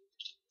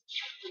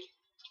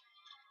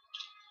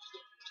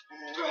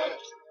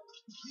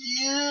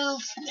 Yeah,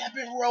 snap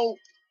and roll.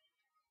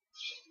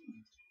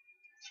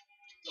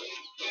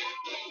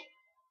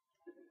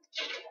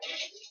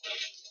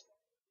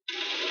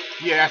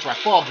 Yeah, that's right.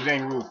 Fall off the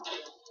dang roof.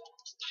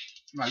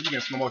 No, you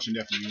get slow motion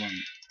definitely won't.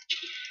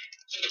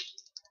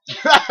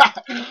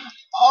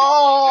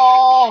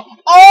 Oh!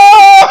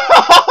 Oh!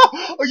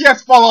 Oh!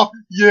 Yes, fall off.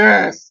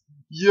 Yes.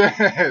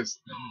 Yes.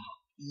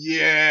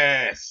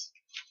 Yes.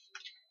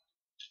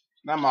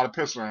 Now I'm out of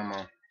pistol ammo.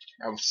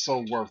 That was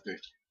so worth it.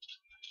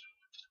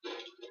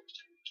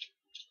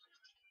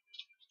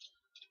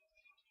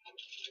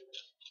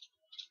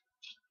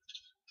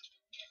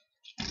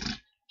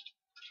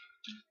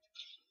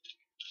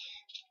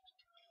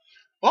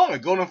 Oh, the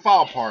golden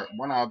foul part.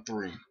 1 out of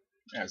 3.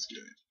 That's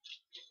good.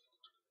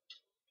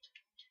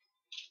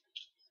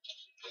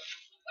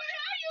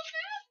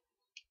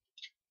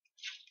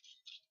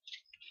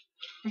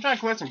 I'm trying to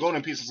collect some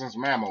golden pieces and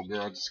some ammo,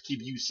 girl. Just to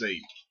keep you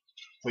safe.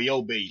 For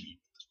your baby.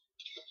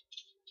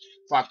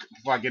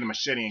 Before I get a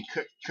machete and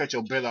cut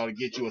your belly out and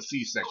get you a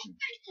C-section.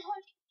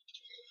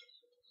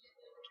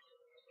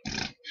 You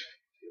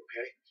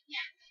okay?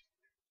 Yeah.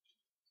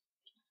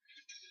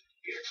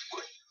 Here,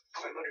 quick.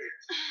 Climb under here.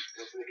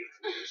 Go for the gate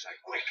from the other side.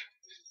 Quick.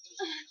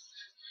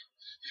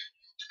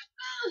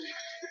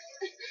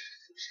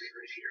 Stay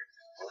right here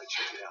while I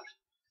check it out.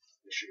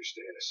 Make sure you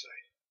stay out of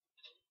sight.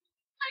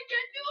 I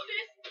can't do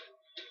this.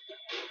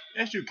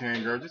 Yes, you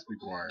can, girl. Just be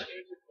quiet.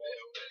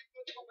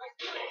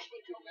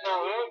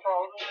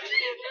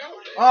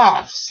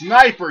 Ah,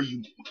 sniper,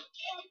 you.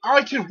 I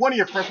already killed one of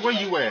your friends. Where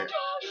you at?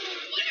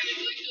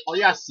 Oh,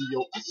 yeah, I see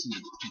you. I see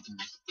you.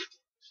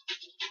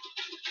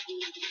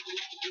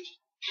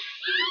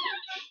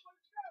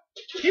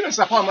 Even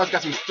Sapon must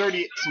got some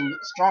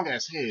strong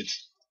ass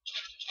heads.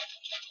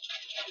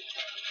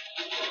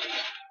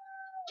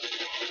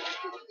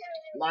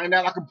 Lying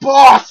down like a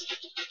boss.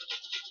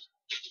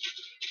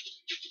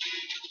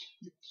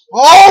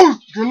 Oh,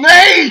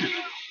 grenade!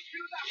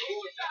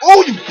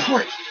 Oh, you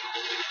prick!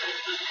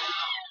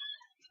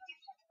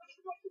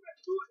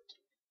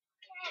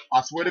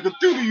 I swear to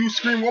Cthulhu, you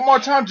scream one more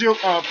time,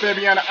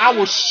 Fabiana, I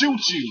will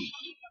shoot you.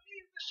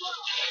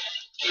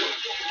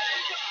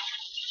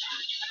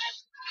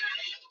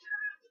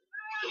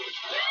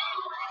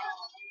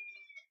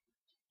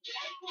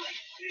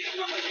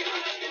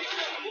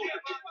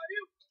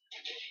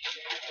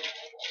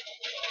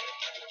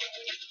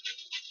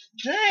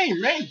 Dang,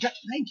 man,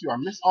 thank you. I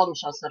missed all those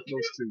shots except for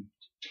those 2.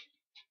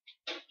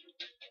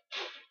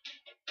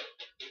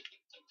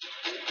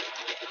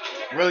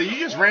 Really, you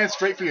just ran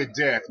straight for your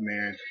death,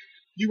 man.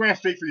 You ran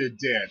straight for your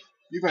death.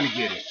 You're gonna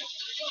get it.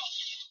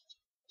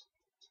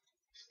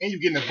 And you're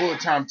getting a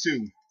bullet time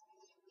too.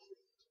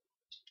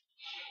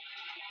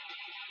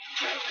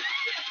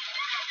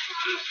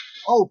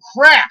 Oh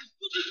crap!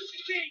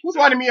 Who's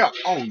lighting me up?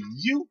 Oh,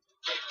 you?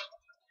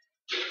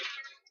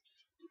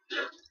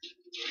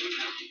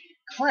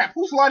 Crap,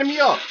 who's lighting me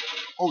up?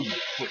 Oh, you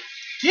prick.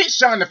 Get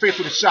shot in the face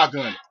with a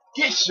shotgun.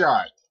 Get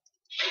shot.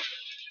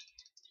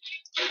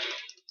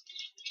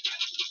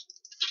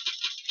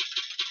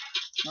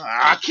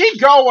 Ah, keep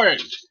going.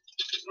 Short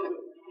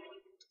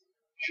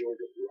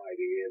of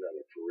riding in on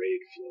a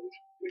parade float,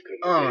 we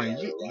couldn't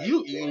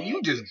you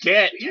just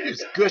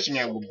gushing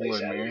out with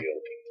blood, man.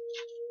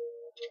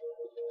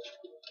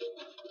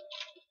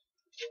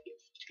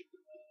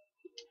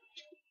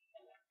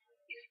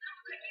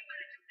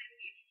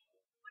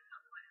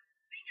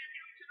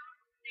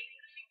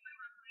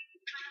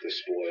 The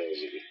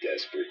spoils of a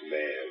desperate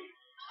man.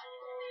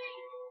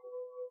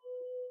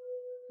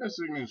 That's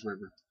the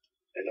newspaper.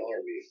 An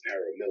army of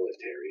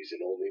paramilitaries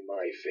and only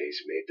my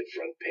face made the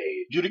front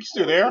page. Dude, you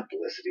still there?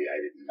 Publicity I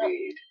didn't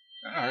need.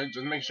 Alright,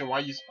 just make sure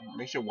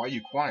why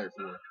you quiet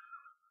for.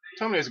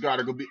 Tell me there's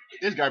gotta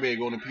be a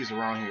golden piece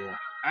around here.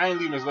 I ain't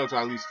leaving this level till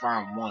I at least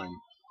find one.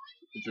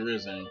 If there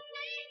is any.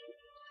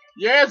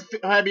 Yes,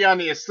 I be on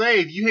there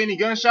slave. You hear any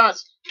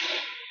gunshots?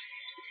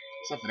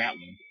 Except for that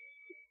one.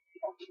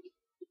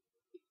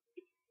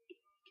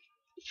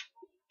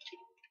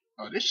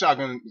 Oh, this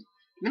shotgun.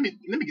 Let me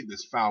get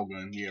this foul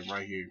gun here,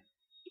 right here.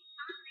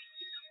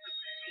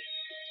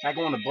 Can I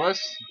go on the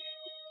bus?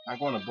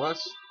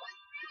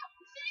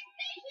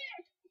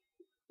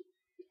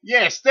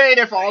 Yeah, stay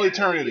there for all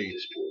eternity.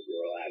 This poor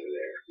girl out of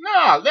there.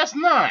 No, that's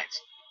not.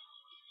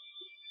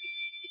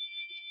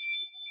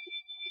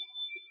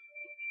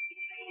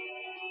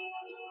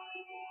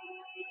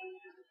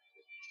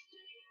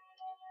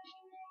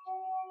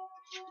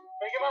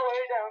 Making my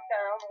way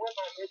downtown with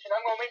my bitch, and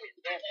I'm gonna make me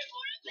sandwich.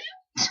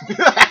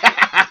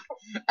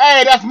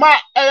 Hey,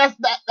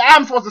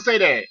 I'm supposed to say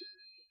that.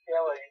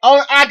 Yeah, well,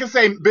 Only I can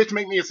say, bitch,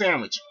 make me a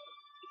sandwich.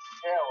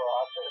 yeah, well,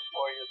 I said it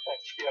for you.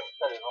 Since you haven't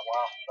said it in a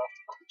while. So.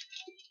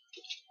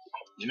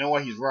 You know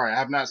what? He's right. I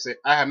have not said,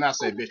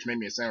 bitch, make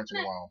me a sandwich in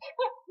a while.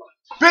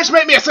 Bitch,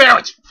 make me a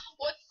sandwich.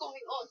 What's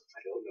going on?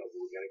 I don't know, but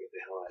we gotta get the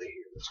hell out of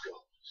here. Let's go.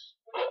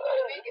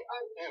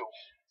 Ew.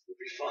 We'll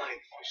be fine.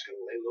 We're just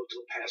gonna lay low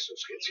till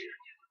Passos gets here.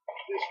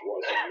 This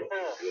wasn't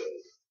looking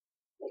good.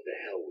 What the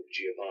hell would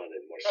Giovanna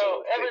and Marcelo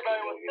So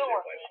everybody thinking was going in still there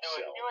wanting by me to do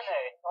a themselves?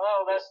 Q&A.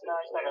 Well, that's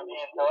nice of me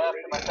until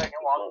after my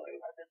second walk. I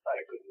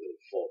couldn't really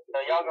fault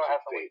So y'all gonna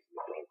have to faith in the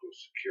Broncos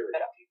security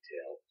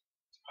detail.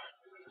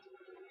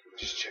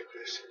 Just check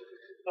this.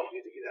 We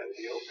need to get out of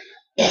the open.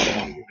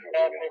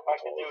 Ask if I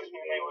can do a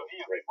Q&A with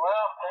you.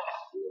 Well,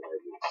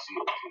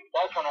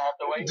 that's gonna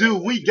have to wait. Dude,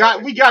 we got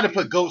to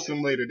put Goat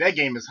Simulator. That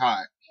game is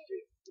hot.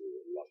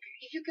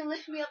 If you can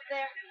lift me up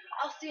there,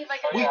 I'll see if I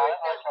can. Yeah,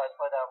 I tried to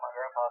put out my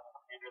grandpa's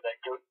computer that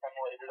goat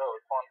simulator. That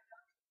was fun.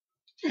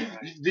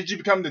 Did you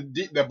become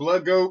the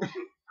blood goat? Yeah.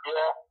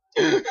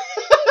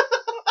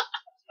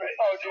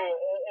 Oh, dude,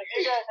 if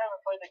you guys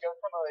haven't played the goat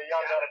simulator,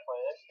 y'all gotta play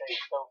it.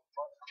 It's so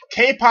fun.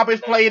 K-Pop has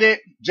played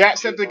it.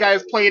 Jacksepticeye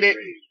has played it.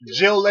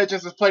 Jill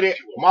Legends has played it.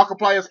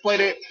 Markiplier has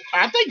played it.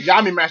 I think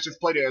Yami Mash has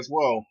played it as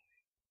well.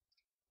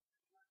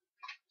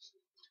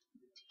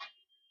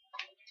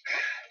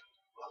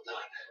 Well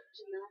done.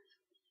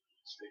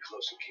 Stay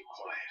close and keep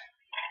quiet.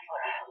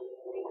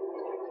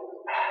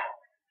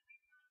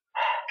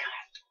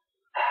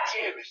 God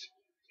damn it.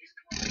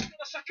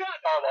 Oh,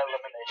 that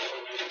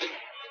elimination.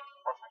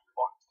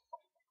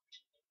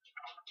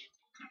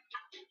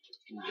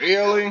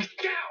 Really?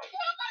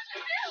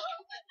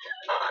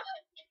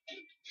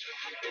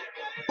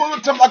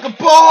 Bullet time like a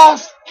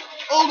boss!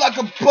 Oh, like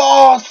a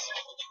boss!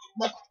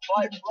 Like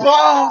a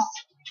boss!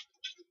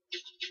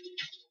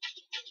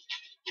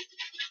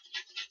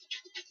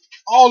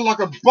 Oh, like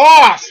a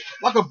boss!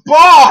 Like a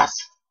boss!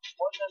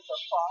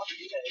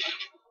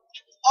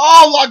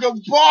 Oh, like a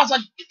boss! I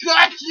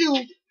got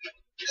you!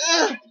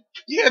 Ugh.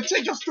 Yeah,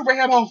 take your stupid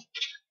head off.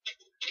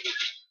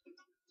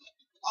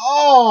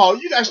 Oh,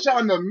 you got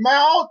shot in the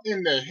mouth,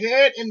 in the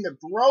head, in the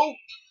throat.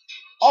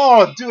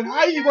 Oh, dude, how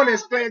are you gonna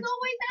explain?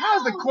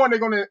 How's the corner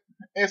gonna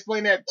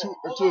explain that to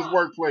his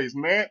workplace,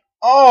 man?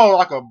 Oh,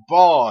 like a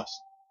boss.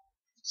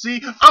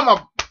 See, I'm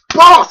a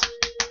boss.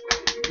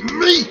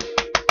 Me,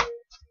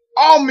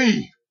 all me.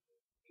 Can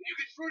you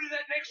get through to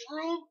that next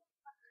room?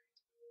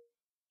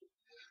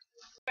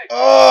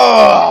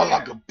 Oh,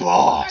 like a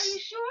boss. Are you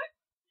sure?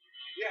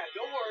 Yeah,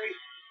 don't worry.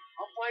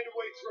 I'll find a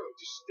way through.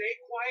 Just stay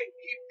quiet and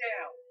keep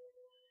down.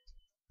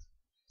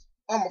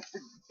 I'm a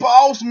freaking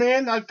boss,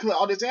 man. I clear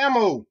all this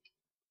ammo.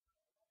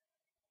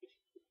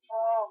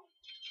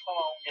 Come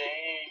on,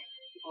 game.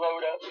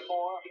 Load up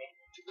for me.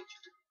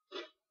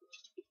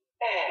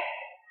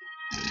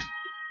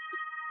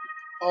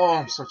 Oh,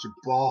 I'm such a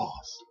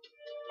boss.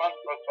 I'm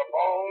such a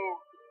ball.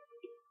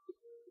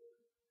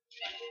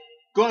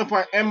 Going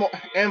for an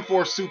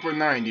M4 Super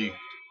 90.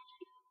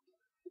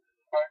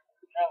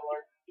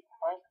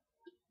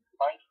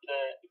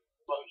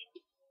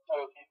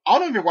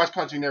 even watch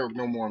Cartoon Network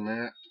no more,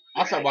 man.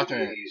 I stopped watching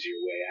it. Easier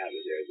way out of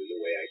there than the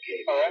way I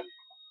came Alright. in.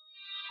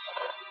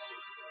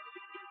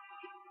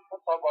 I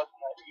stopped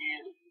watching that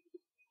years.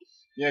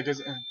 Yeah,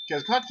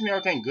 cause Cartoon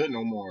Network ain't good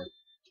no more.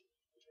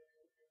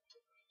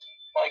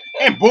 Like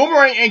that. And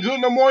Boomerang ain't good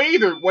no more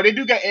either. Well, they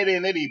do got Eddie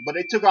and Eddie, but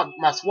they took out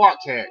my SWAT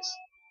cats.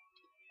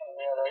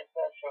 Yeah, that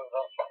shows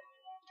up.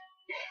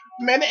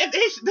 Man,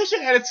 they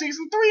should have added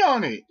season 3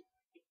 on it.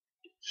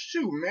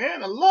 Shoot,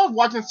 man, I love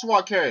watching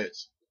SWAT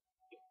cats.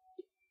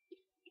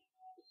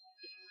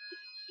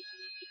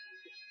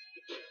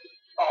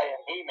 I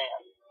am He-Man.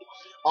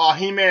 Oh,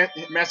 He-Man,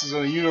 Masters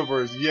of the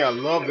Universe. Yeah, I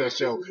love that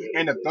show.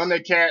 And the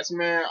Thundercats,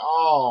 man.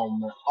 Oh,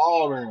 man,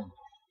 all of them.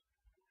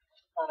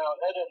 I know,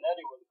 Ed and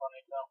Eddie was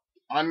funny though.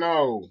 I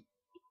know.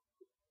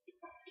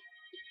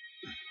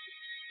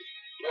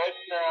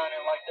 Redster, I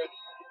didn't like that.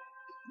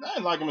 I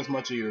didn't like them as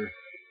much either.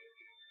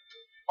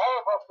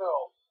 Powerpuff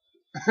Girls.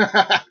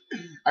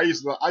 I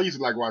used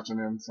to like watching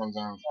them sometimes.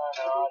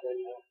 I know, I did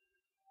too.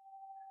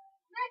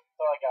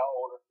 Until I got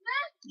older.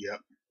 Yep.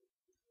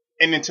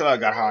 And until I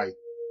got high.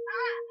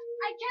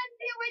 I can't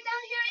see a way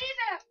down here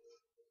either.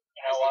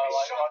 You know why I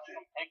like watching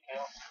them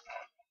pigtails?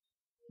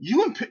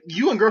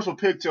 You and girls with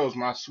pigtails,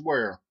 man, I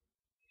swear.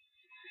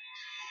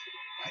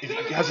 If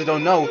you guys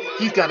don't know,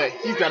 he's got a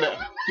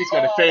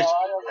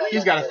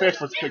fetish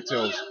for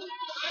pigtails.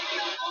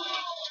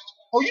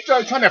 Oh, you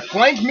trying to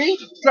flank me?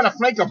 Trying to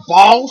flank a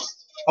boss?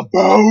 A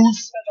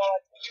boss?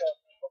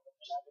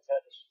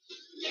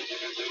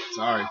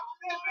 Sorry.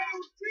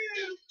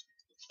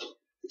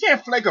 You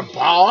can't flank a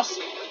boss.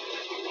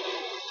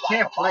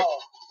 Can't flank.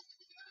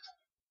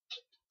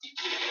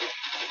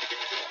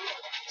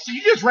 See,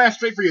 you just ran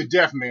straight for your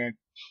death, man.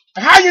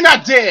 How you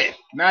not dead?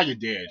 Now you're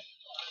dead.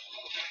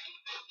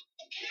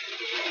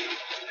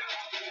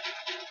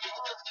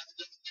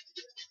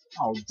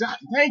 Oh,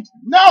 thank you.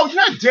 No, you're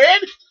not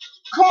dead.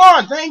 Come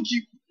on, thank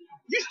you.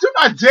 You still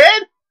not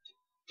dead?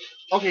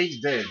 Okay,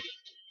 he's dead.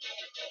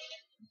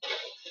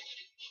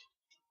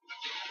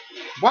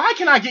 Why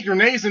can I get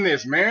grenades in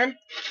this, man?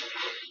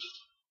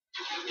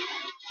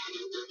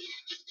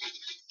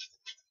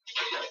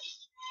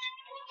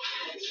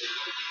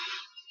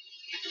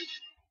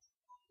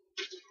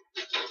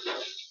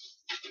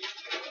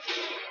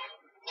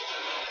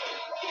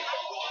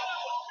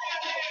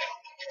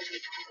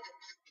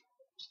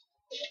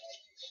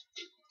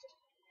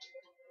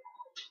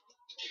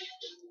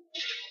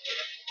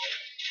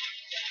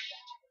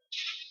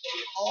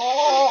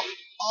 Oh,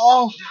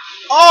 oh,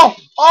 oh,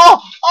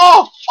 oh,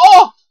 oh,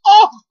 oh,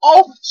 oh,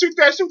 oh, shoot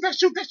that, shoot that,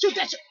 shoot that, shoot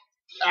that, shoot.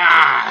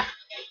 Ah.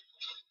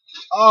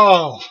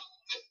 Oh.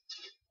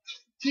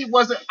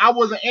 I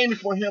wasn't aiming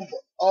for him, but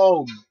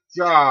oh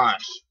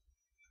gosh.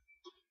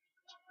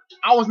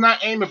 I was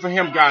not aiming for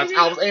him, guys.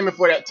 I was aiming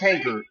for that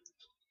tanker.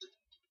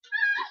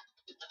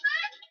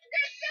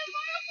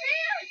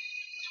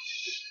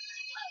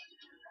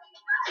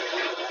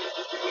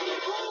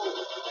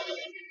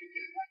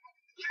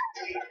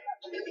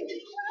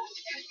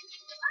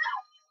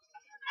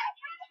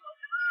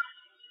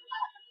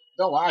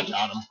 Don't I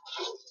got him.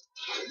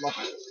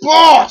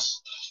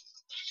 Boss!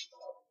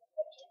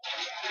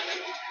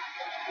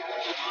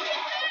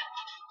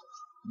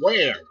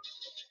 Where?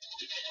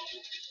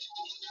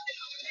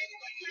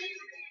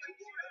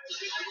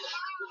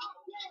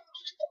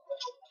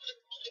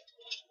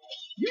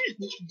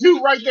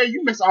 Dude, right there,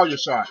 you missed all your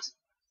shots.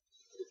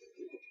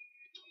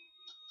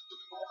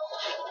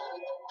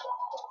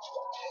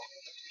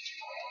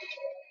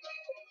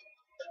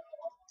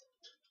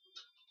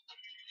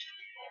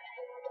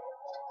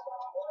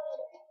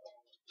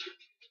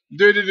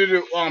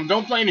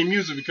 Don't play any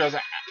music because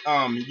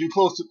you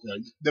close to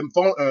the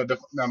phone. The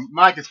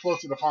mic is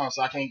close to the phone,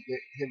 so I can't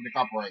hit the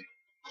copyright.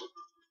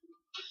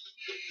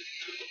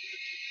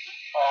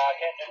 I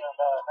can't do nothing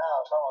about it now.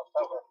 It's almost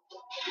over.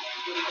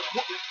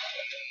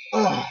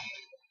 Oh,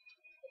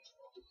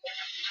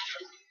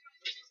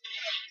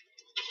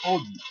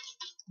 oh,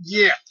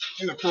 yeah,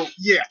 in the throat,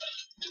 yeah,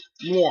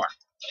 more.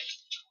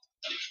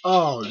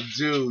 Oh,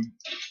 dude,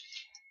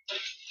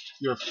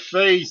 your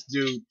face,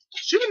 dude.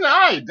 Shoot in the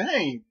eye,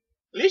 dang.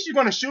 At least you're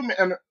gonna shoot me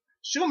in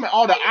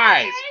all the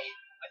eyes.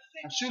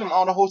 And shoot him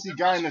all the holes he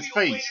got in his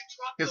face,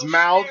 his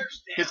mouth,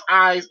 his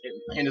eyes,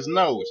 and his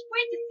nose.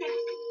 Wait a second.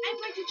 I'm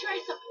going to try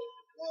something.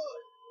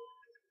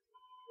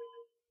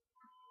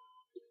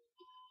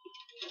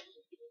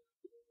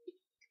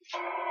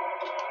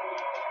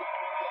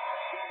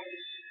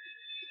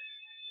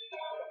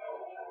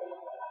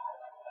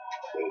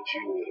 Don't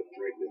you and a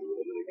pregnant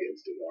woman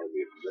against an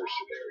army of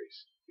mercenaries.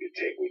 You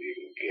take what you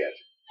can get.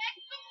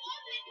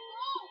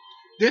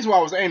 This is what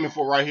I was aiming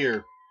for right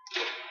here.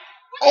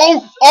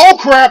 Oh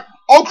crap!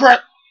 Oh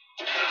crap!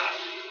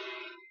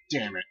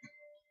 Damn it.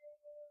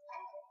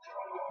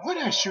 What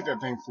did I shoot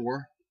that thing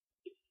for?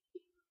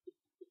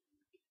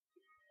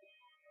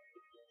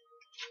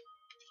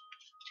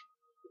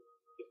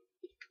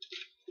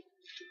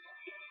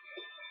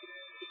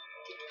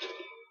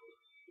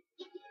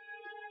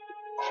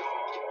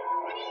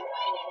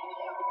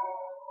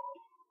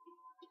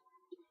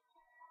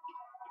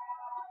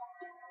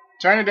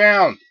 Turn it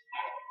down.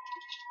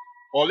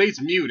 Or at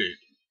least mute it.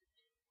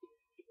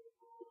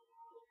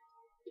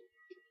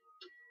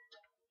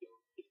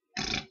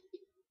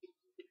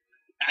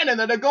 And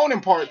then the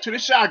golden part to the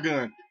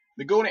shotgun.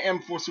 The golden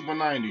M4 Super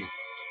 90.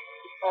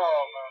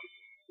 Oh, man.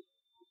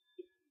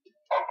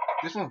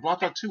 This one's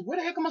blocked out too. Where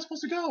the heck am I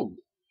supposed to go?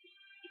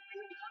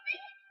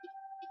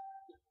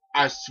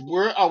 I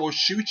swear I will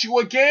shoot you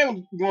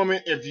again,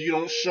 woman, if you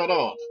don't shut up.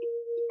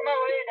 Come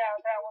over here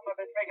downtown with my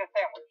bitch, make a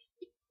sandwich.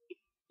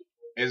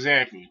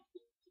 Exactly.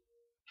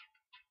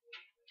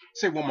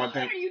 Say one more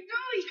thing. What are you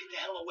doing? Get the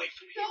hell away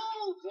from me. No,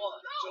 What?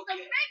 It's no, I'm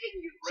okay.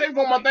 begging you. Say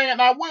one more thing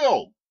and I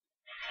will.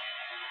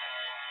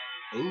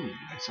 Ooh,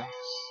 nice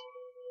office.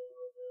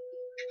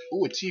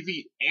 Ooh, a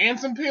TV and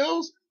some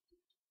pills?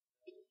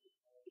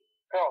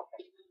 Go.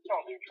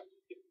 Don't do it.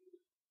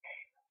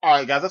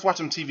 Alright, guys, let's watch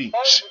some TV.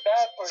 That Shh. would be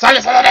bad for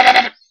you.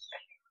 Silence!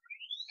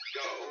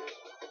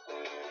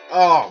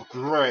 Oh,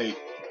 great.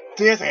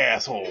 This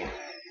asshole.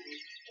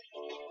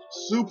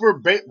 Super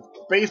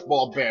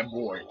baseball bad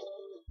boy. Turn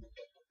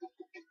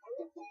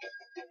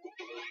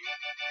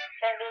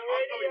the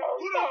radio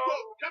down.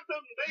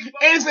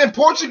 And it's in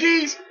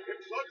Portuguese?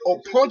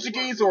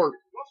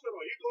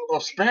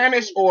 Or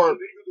Spanish or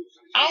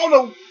I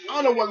don't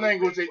know what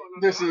language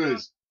this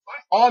is.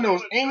 All I know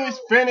is English,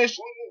 Finnish,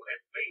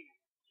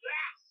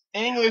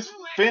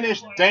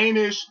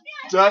 Danish,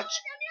 Dutch,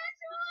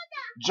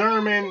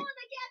 German,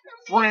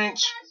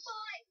 French,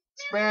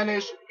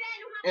 Spanish,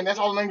 and that's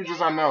all the languages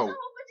I know.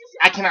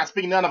 I cannot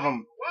speak none of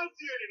them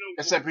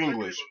except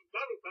English.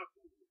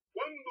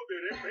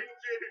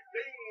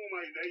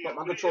 Put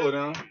my controller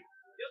down.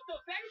 Eu tô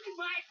velho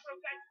demais pra eu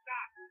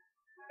estar.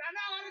 Tá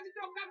na hora de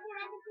trocar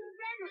buraco com o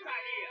velho,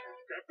 Zaria.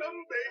 Capitão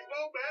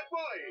Baseball Bad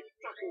Boy.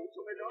 Sacou o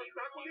seu melhor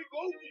taco de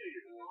golfe.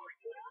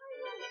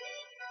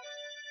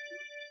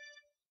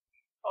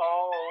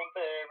 Oh,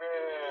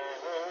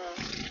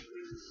 baby.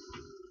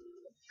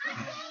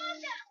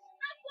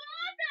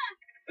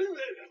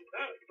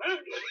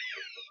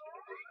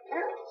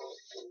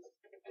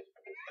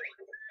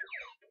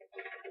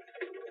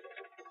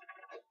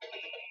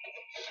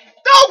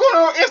 Don't go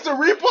to instant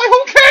replay.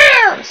 Who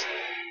cares?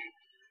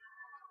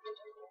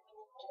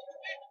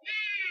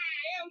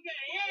 Eu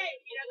ganhei,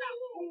 filha da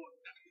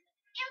puta.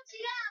 Eu te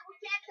amo,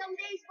 Captain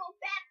Baseball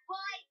Bat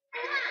Boy.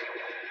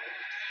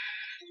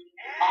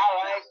 I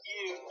like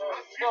you.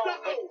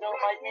 Don't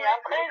like me.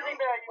 I'm crazy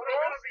about you, bro.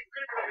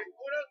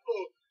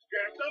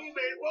 Capitão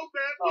Baseball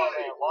Bad Oh, Boy.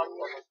 man. Watch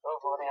that. It's so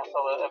funny. I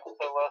saw that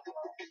episode last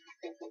night. For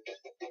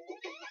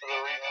the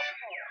reason.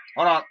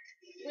 Hold on.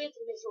 With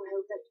missile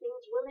hope that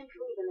things will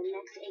improve in the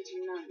next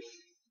 18 months.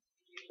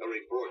 A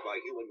report by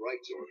human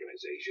rights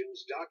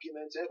organizations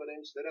documents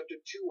evidence that up to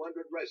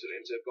 200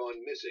 residents have gone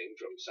missing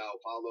from Sao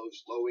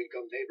Paulo's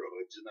low-income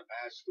neighborhoods in the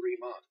past 3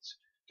 months.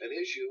 An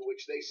issue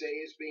which they say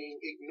is being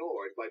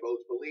ignored by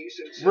both police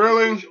and civil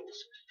Really? officials.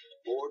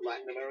 For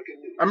Latin American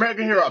news.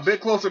 American Hero, a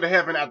bit closer to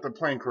heaven after the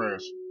plane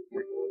crash.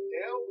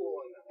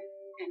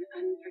 An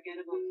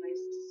unforgettable place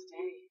to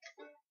stay.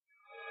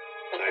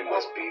 I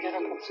must be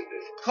losing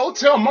it.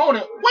 Hotel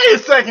Mona. Wait a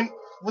second.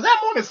 Was that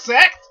Mona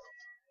sacked?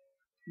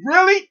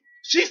 Really?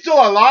 She's still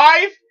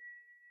alive?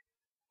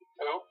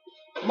 Who?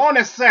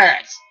 Mona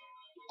Sachs.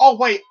 Oh,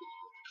 wait.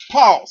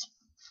 Pause.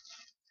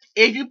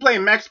 If you play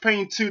Max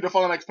Payne 2, The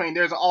Fall of Max Payne,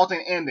 there's an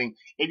alternate ending.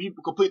 If you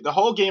complete the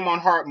whole game on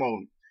hard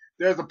mode,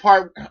 there's a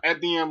part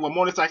at the end where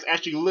Mona Sachs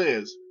actually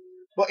lives.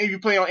 But if you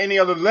play on any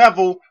other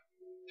level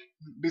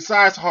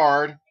besides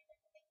hard,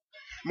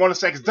 Mona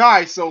Sachs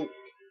dies. So,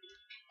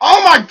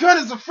 oh my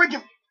goodness, the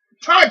freaking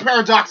time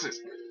paradoxes.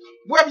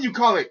 Whatever you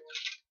call it.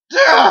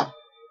 Yeah,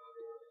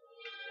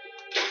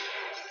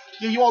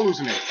 you are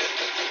losing it.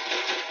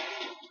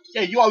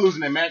 Yeah, you are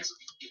losing it, Max.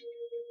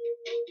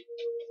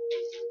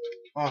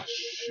 Oh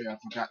shit, I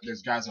forgot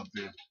there's guys up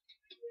there.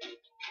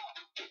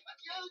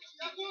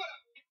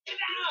 Get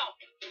down.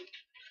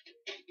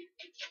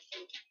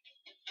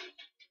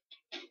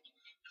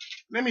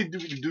 Let me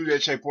do that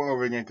checkpoint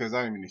over again because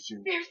I didn't even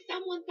shoot. There's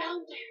someone down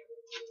there.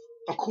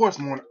 Of course,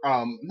 Mona,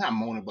 not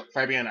Mona, but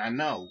Fabian, I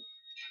know.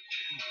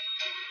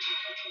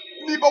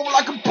 Leap over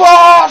like a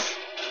boss!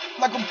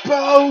 Like a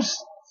boss!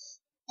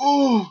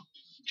 Ooh!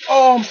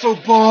 Oh, I'm so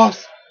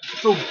boss! I'm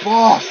so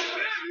boss!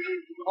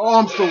 Oh,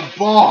 I'm so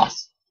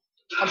boss!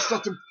 I'm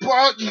such a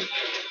boss!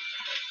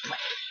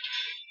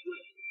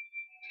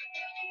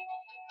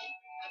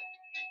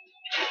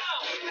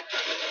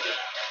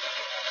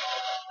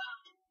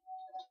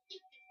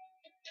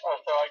 Oh,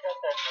 so I got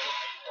that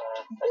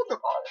movie, Sex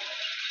Pot.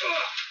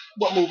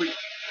 What movie?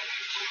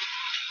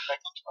 Sex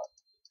Pot.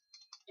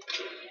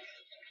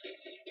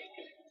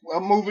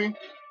 What movie? Oh my god.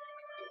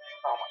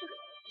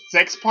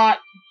 Sex Pot?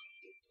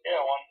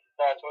 Yeah, one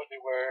that I told you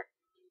where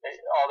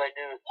all they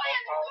do is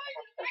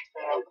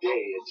Our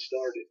day had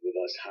started with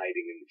us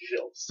hiding in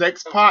filth.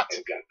 Sex Pot?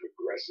 And got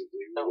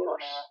progressively So worse.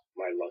 funny, huh?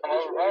 My luck I'm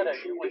was over running right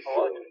at true you to with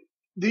form. one.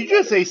 Did you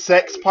just say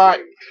Sex Pot?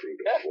 True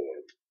to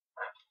form.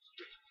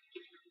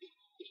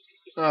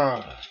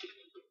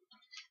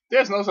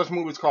 There's no such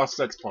movie called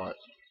Sex Pot.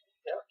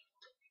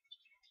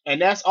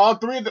 And that's all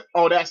three of the.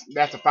 Oh, that's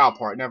the foul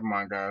part. Never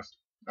mind, guys.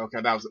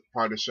 Okay, that was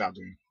part of the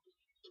shotgun.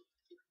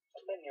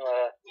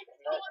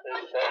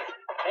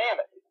 Damn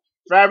it.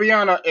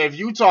 Fabiana, if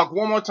you talk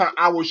one more time,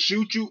 I will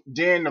shoot you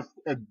dead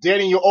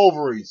in your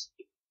ovaries.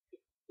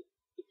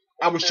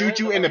 I will shoot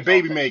you in the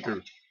baby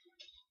maker.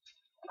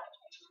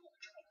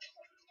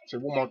 Say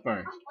one more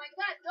thing.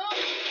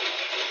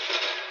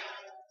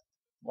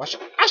 Well,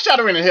 I shot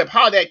her in the hip.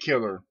 How'd that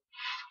kill her?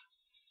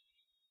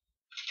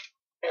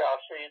 Here, I'll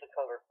show you the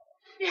cover.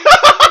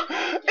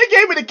 It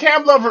gave me the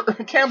cam lover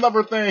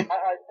thing. I sent you a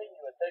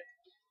text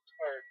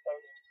or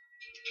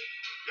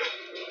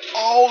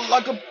Oh,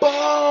 like a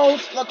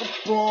boss.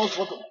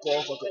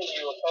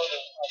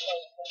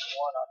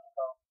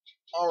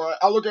 Alright,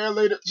 I'll look at it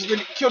later. Just let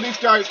me kill these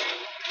guys. I'm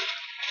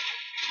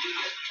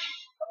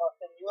gonna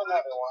send you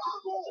another one.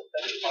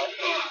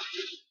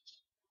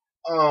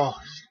 Oh.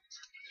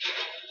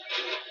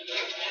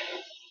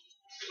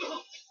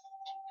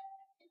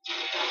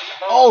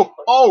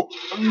 Oh,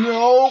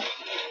 no.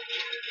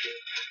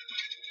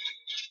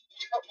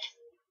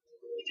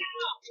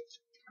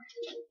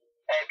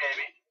 Hey,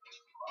 baby.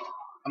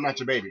 I'm not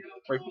your baby.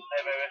 Wait.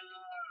 Hey, baby.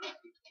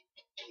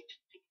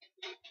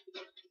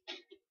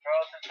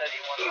 Carlton said he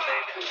wants a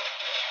baby.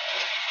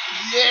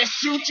 Yeah,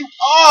 shoot you.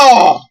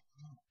 Oh,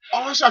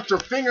 I shot your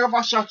finger off.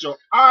 I shot your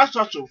eye. I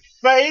shot your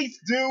face,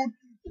 dude.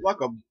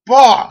 Like a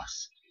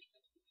boss.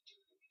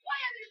 Why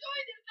are they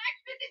doing this?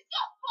 This is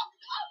so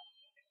fucked up.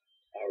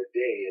 Our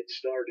day had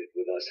started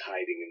with us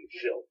hiding in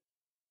filth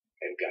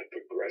and got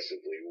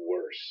progressively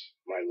worse.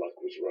 My luck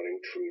was running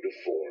true to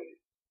form.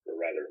 Or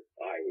rather,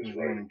 I was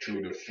running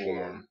true to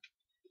form.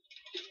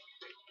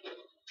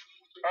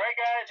 Alright,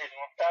 guys, you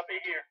want to stop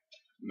it here?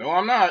 No,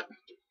 I'm not.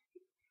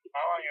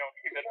 How long you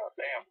gonna keep it up?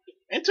 Damn.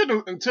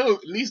 Until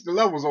at least the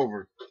level's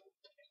over.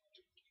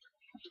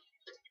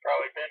 It's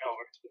probably been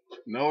over.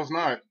 No, it's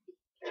not.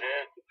 It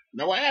is.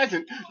 No, it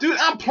hasn't. Dude,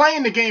 I'm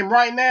playing the game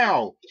right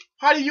now.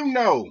 How do you know? I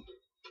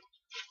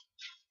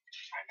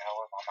know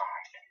in my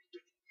mind.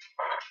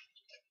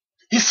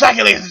 He's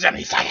psychic, ladies and gentlemen.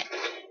 He's psychic.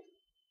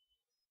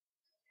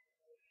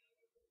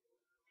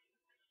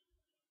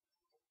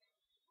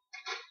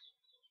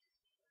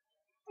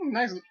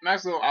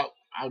 Nice little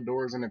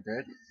outdoors in the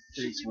bed.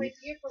 Pretty Should you wait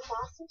sweet. here for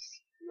fossils?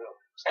 No.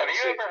 Have you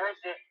ever heard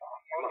this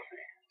song?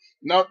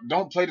 No,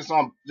 don't play the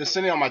song. Just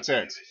send it on my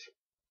text.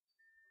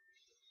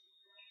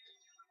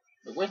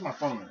 But where's my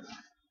phone?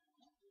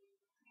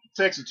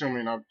 Text it to me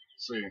and I'll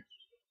see.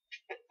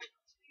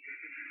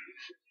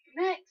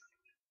 Max,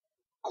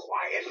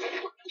 Quiet.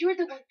 you're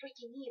the one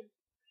breaking in.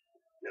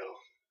 No,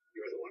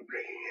 you're the one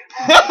breaking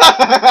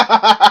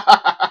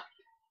in.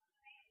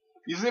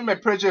 You see my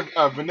picture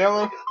of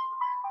vanilla?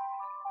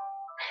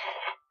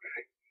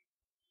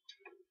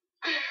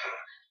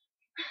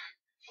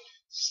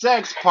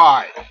 Sex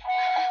pie.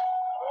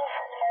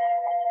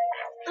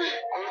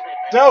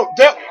 Don't.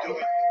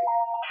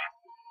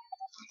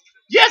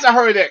 Yes, I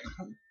heard that.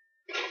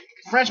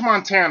 French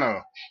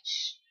Montana.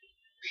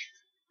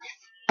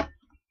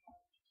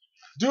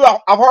 Dude,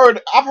 I've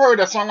heard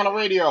that song on the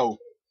radio.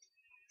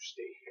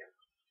 Stay here.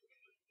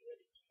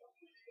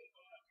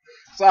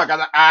 Sorry,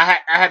 guys. I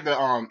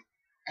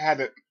had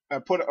to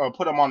put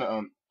them on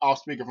the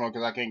off speakerphone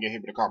because I can't get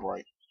hit with the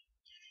copyright.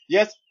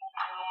 Yes.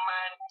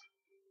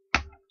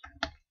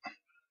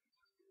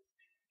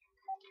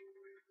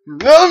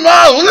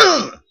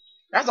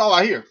 That's all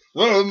I hear.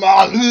 What? I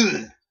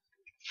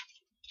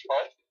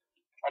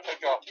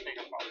took you off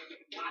speakerphone.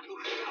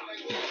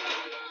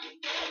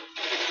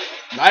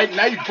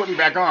 Now you can put me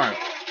back on.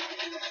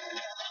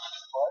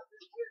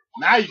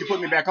 Now you can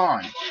put me back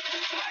on.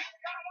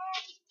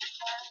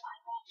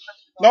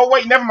 No,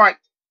 wait, never mind.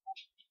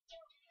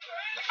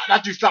 I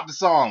thought you stopped the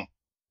song.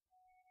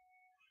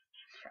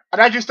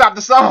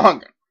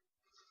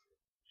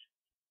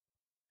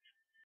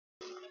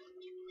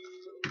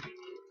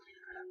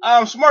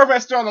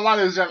 Smurf still on the line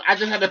of the I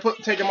just had to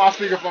take him off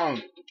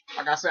speakerphone.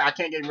 Like I said, I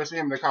can't get rid of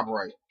him the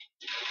copyright.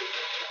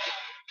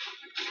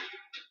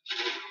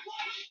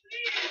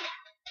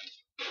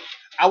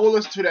 I will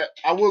listen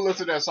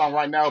to that song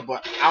right now,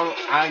 but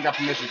I ain't got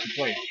permission to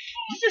play.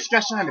 You just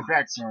got shot in the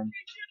back, son.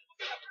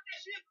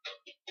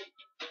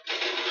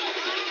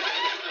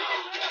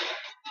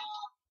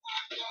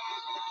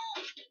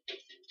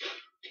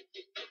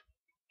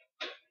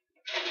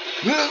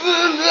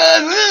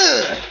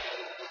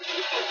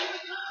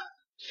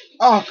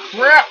 Oh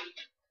crap!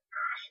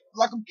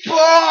 Like a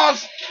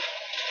boss!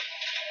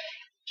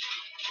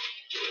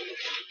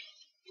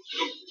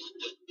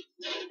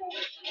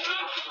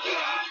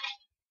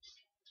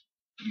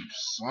 You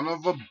son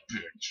of a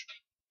bitch.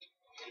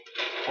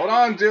 Hold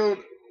on, dude.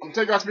 I'm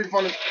taking off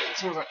speakerphone as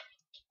soon as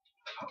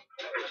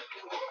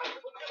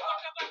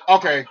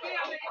Okay.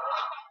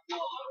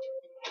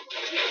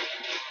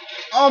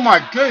 Oh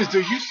my goodness,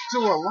 dude, you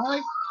still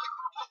alive?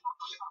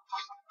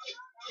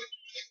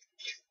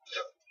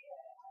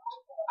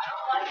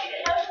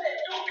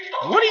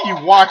 What are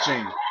you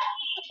watching?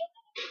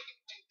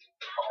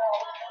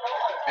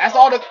 That's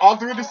all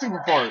three of the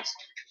super parts.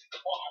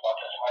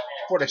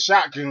 For the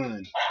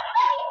shotgun.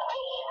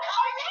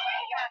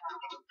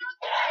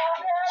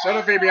 Shut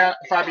up, Fabian.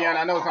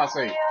 I know it's not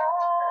safe.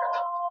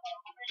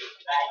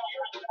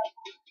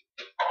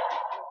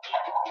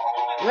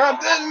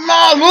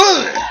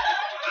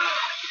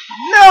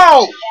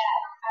 No!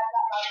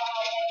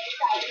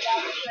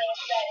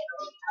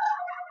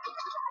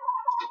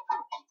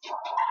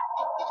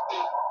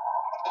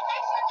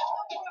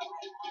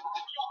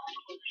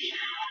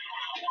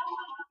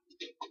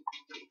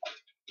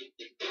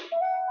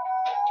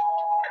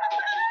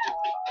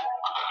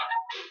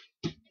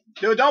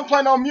 Dude, don't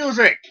play no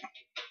music.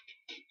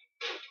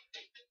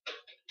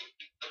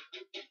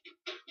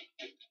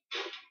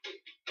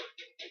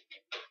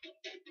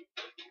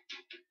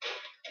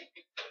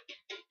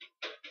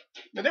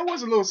 Now, there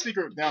was a little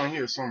secret down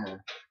here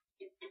somewhere.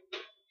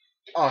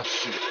 Oh,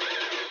 shit.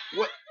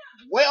 What?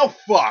 Well,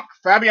 fuck.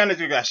 Fabian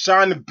just got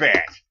shot in the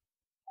back.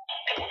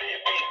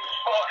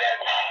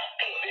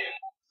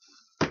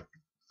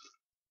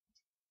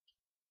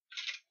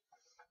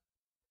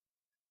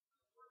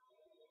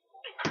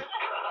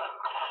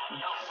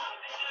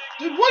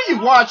 Dude, what are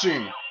you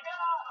watching?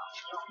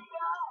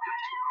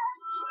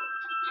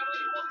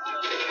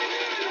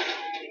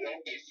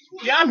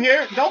 Yeah, I'm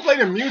here. Don't play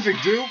the music,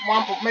 dude,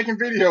 while I'm making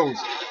videos.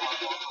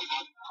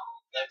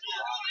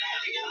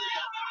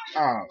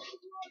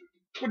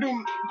 We're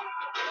doing...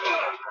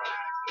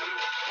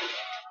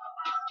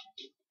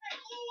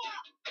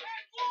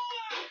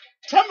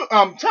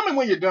 Tell me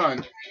when you're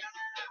done.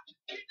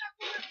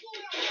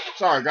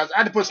 Sorry, guys. I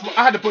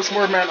had to put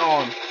Smart Man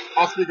on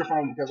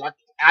speakerphone because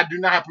I do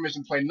not have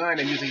permission to play none of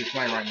the music he's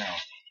playing right now.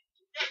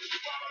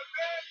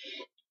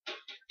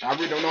 I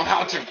really don't know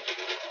how to.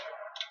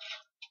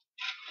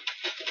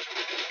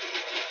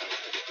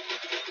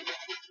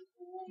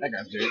 That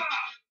guy's dead.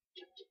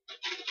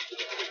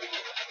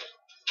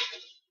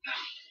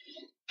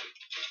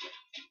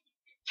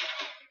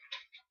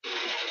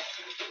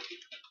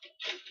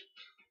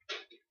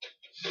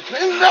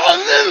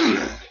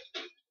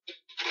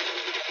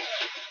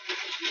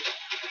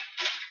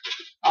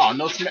 Oh,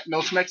 no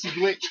smexy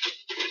glitch.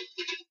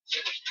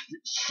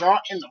 Get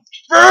shot in the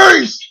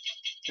face!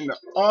 In the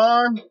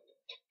arm.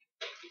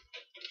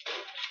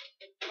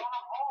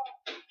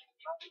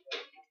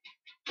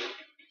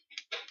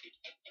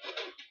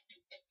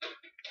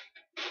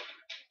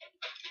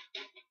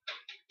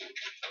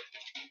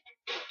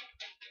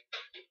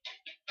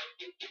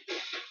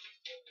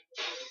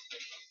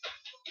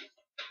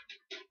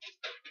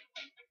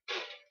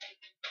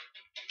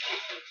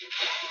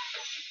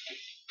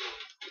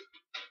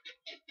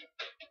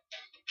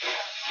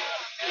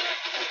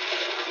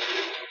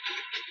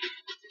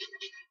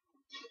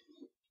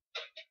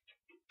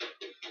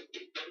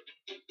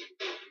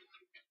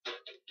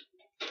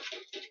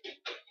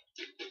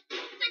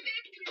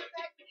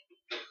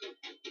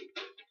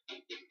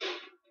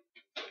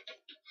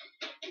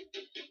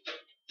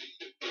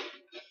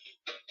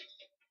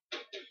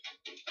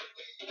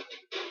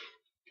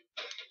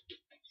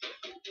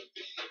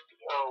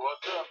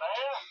 What's up,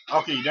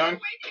 man? Okay, you done?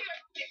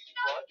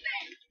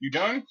 You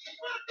done?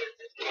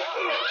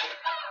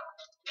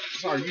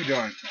 Sorry, you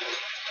done.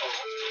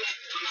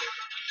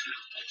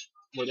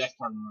 Well, that's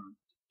probably mine.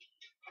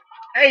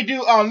 Hey,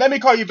 dude, let me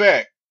call you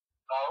back.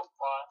 No,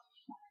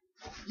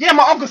 fine. Yeah,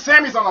 my Uncle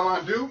Sammy's on the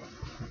line, dude.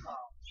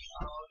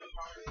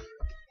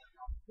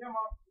 Yeah, Mom.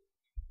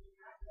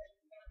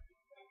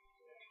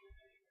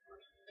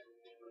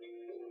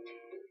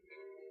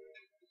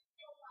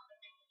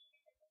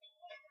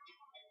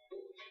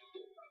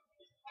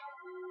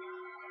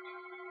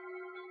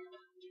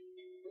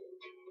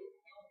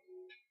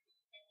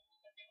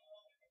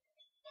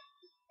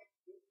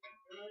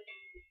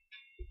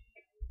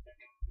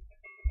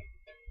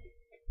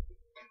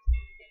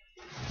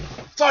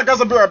 Sorry,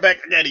 guys, I'll be right back.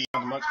 I gotta eat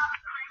much.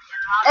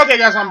 Okay,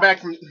 guys, I'm back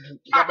from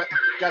got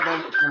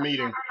done from the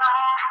meeting,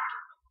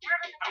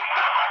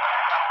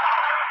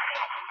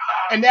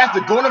 and that's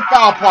the golden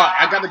foul part.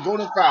 I got the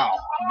golden foul.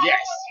 Yes,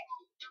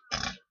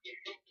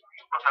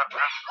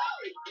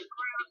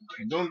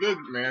 I'm doing good,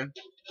 man.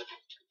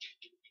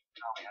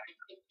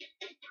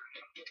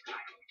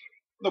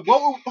 Look,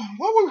 what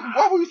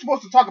were we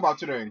supposed to talk about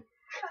today?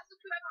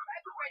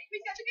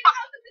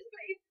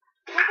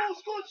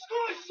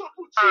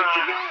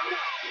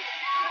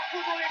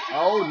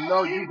 Oh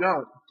no, you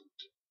don't.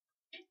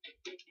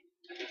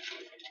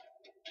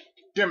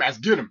 Damn ass,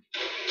 get him.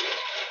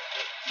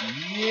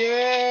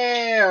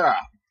 Yeah.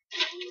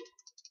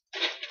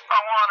 I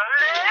wanna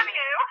live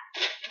you.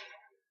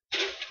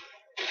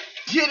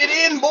 Get it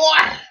in, boy.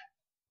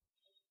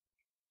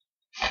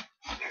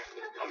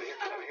 Come here.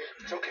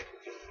 It's okay.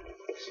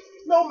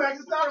 No, Max,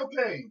 it's not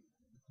okay.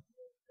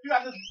 You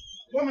got this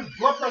woman's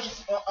blood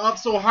pressure up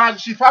so high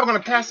that she's probably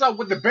gonna pass out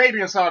with the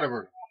baby inside of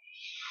her.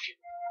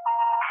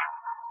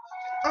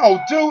 Oh,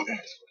 dude. Ever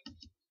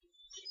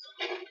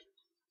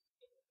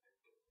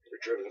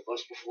driven a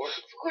bus before?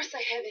 Of course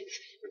I haven't.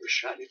 Ever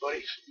shot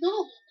anybody?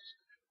 No.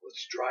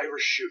 Let's drive or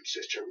shoot,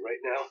 sister.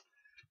 Right now,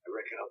 I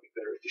reckon I'll be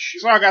better at the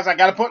shoot. Sorry, guys, I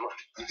gotta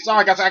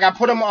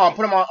put him on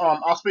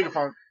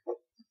speakerphone. All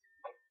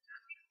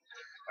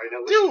right,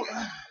 now listen. Dude.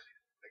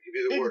 I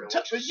Give you the word.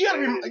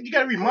 You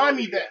gotta remind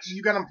me that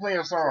you gotta play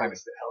a song. Drive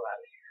us the hell out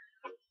of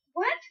here.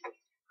 What?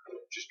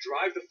 Just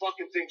drive the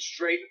fucking thing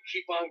straight and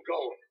keep on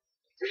going.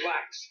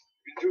 Relax.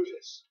 You can do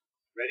this.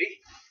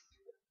 Ready?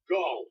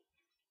 Go.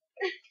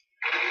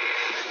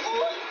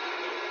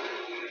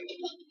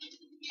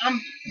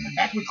 I'm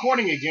back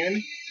recording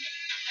again.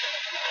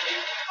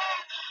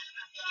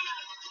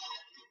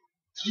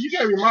 You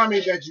gotta remind me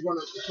that you're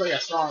gonna play a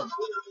song.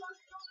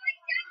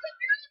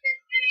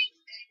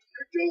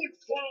 You're doing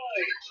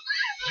fine.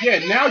 Yeah,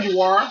 now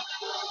you are.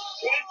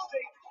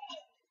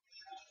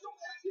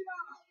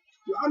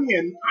 I'm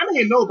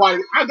hearing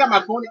nobody. I got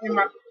my phone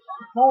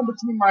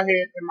between my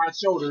head and my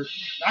shoulders.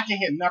 I can't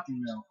hit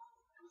nothing now.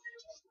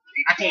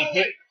 I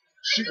can't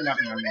shoot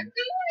nothing on there.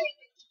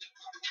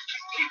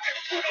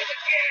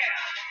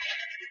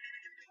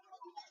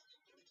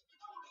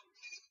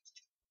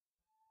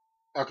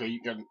 Okay, he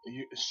got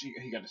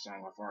the sound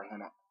on my phone.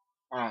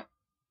 Hold on.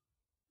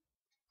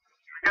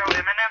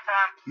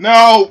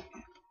 No.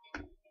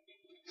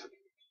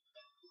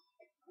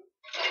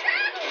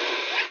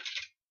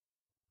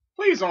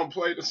 Please don't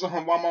play the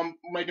song while I'm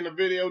making a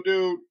video,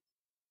 dude.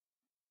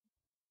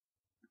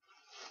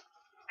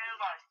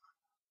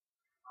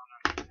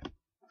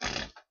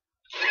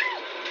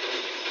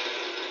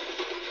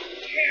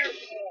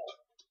 Careful.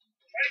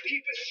 Try to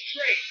keep it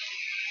straight.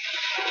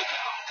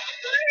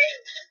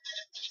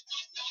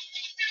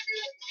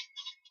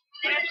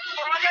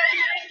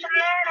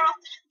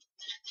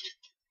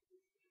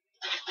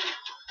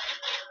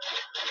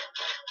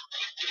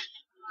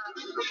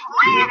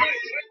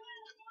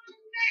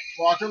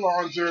 Rocket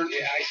launcher.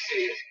 Yeah, I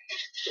see it.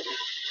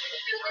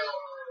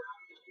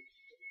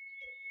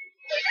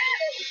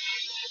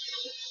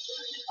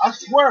 I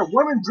swear,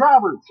 women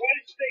drivers. Try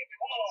to stay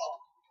calm.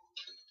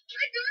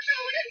 I don't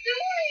know what I'm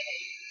doing.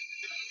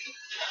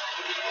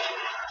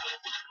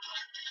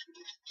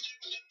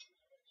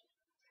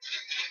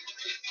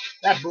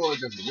 That bullet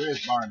just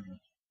whizzed by me.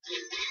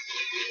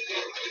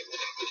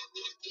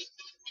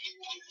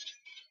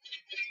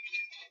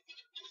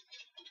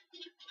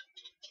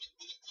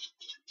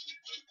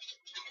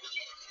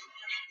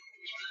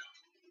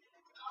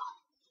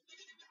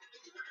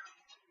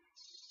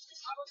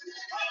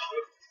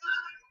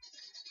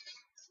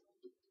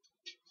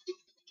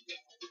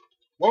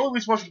 What were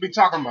we supposed to be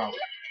talking about?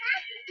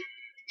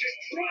 Just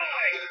try.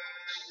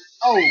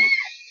 Oh,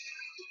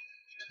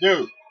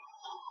 dude.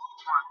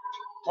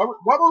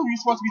 What were we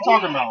supposed to be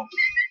talking about?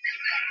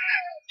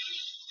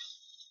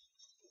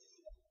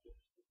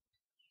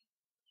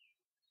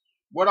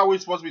 What are we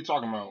supposed to be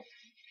talking about?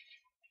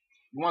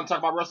 You want to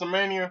talk about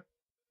WrestleMania?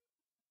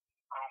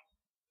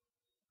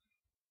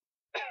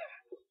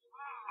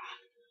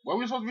 What are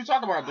we supposed to be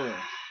talking about there?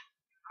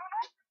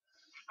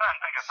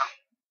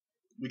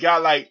 We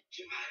got like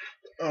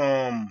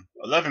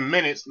 11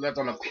 minutes left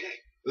on the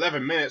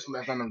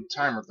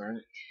timer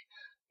thing.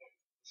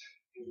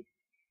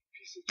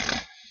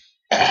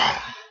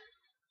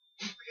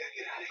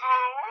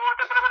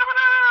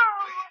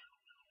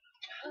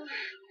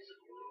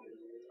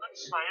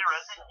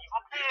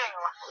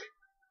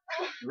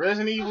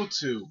 Resident Evil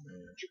 2,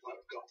 man.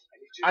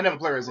 I never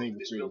played Resident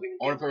Evil 2.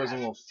 I only played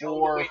Resident Evil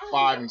 4,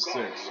 5, and 6.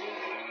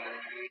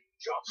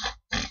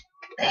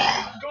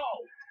 Go.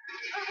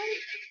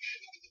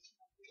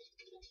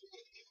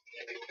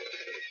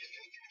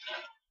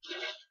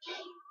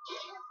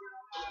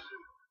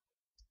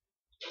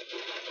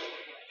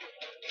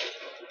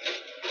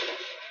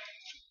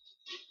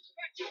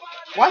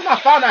 Why is my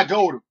file not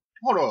golden?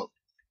 Hold up.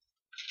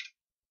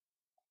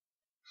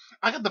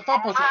 I got the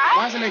 5%.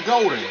 Why isn't it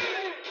golden?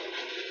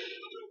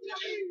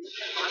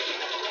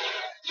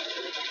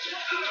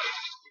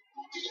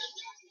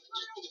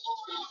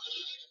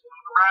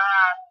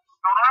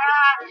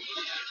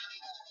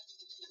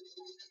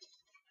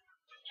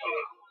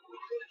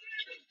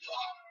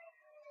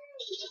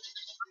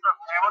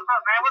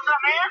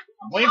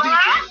 I'm waiting. I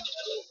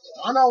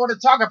don't know what to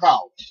talk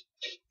about.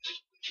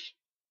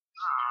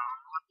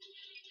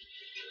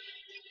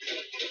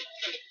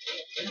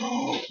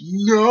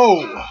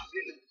 No.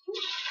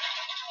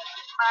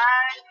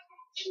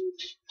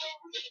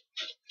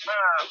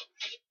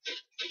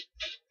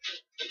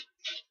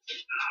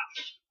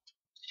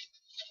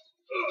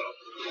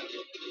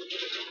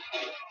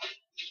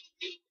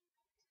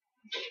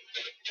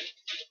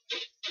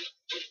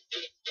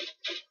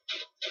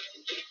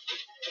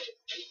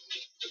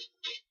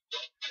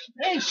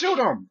 Hey, shoot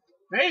him.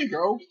 There you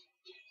go.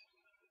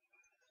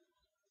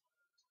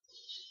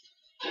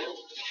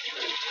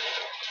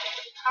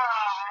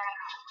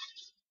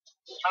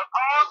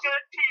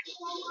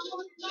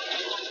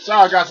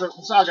 Sorry guys,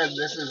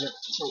 this isn't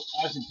so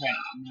action packed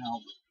now.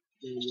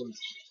 It was.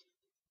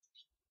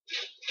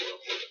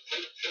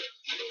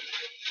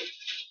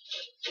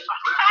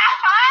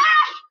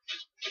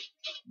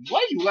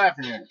 What are you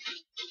laughing at?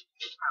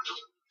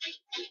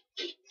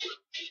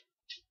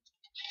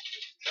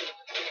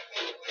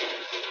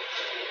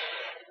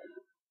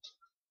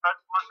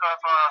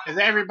 Is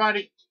that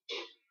everybody?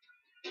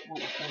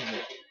 What is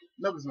it?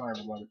 No, it's not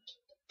everybody.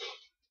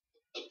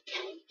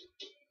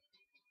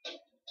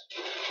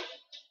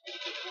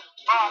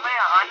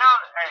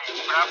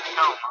 grab the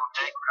cone,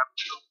 okay? Grab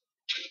the cone.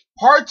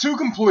 Part 2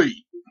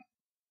 complete.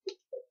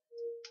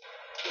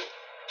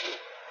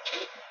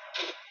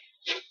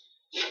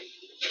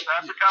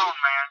 Grab the cone,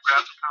 man.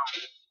 Grab the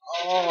cone.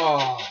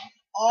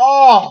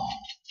 Oh.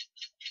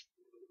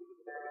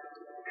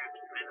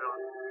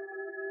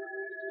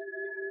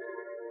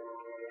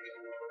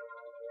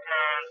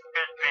 And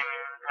because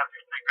Payne, after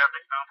they grab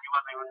the cone, he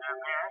wasn't able to do it,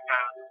 man. That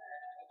guy was.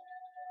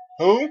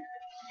 Who?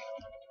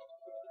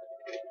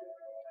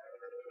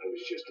 I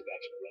was just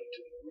about to run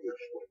to the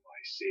roof when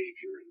my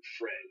savior and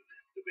friend,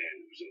 the man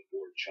whose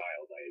unborn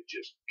child I had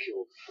just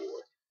killed for,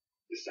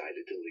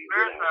 decided to leave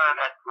Where's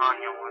without that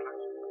Tanya one?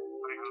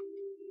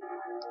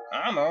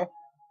 I don't know.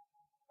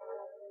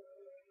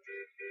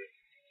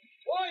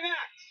 Boy,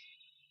 Max!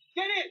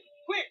 Get in!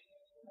 Quick!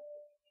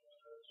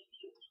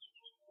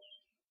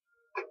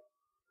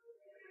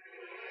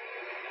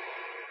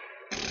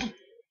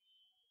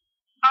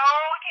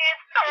 Oh, it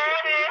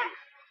started!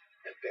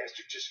 That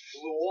bastard just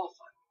flew off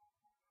on me.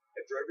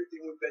 After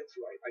everything we've been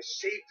through, I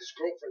saved his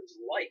girlfriend's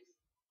life.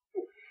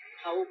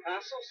 Raul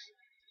Passos?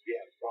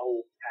 Yeah,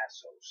 Raul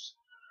Passos.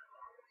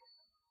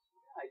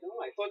 I know.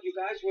 I thought you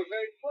guys were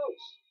very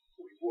close.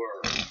 We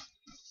were.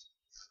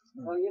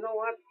 Well, you know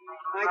what?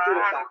 I did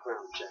a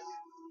background check.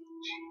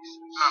 Jesus.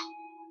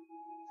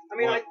 I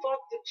mean, What? I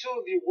thought the two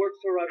of you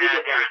worked for Rodrigo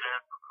Yeah, Bank.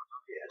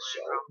 Yeah,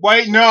 so.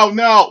 Wait, no.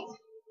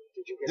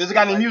 Did you get Does it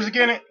got any paid by music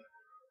in it?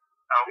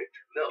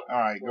 Victor, no.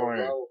 Alright, go Well,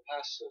 ahead. Raul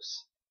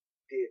Passos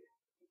did.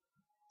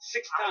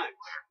 6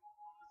 times.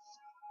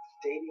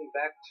 Dating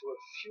back to a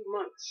few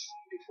months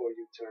before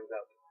you turned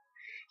up.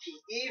 He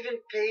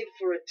even paid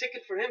for a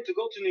ticket for him to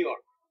go to New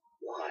York.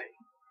 Why?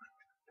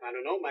 I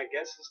don't know. My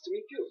guess is to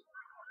meet you.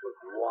 But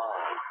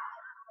why?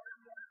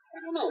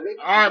 I don't know.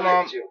 Maybe All right, he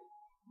Mom. liked you.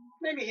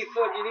 Maybe he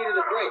thought you needed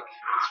a break.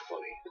 That's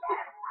funny.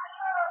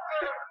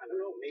 I don't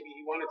know. Maybe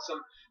he wanted some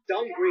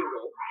dumb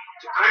gringo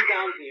to come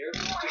down here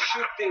to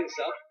shoot things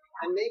up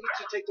and maybe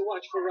to take the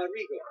watch for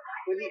Rodrigo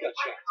when he got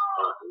shot.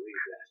 I don't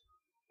believe that.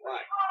 Why?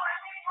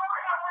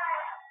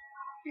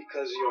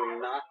 Because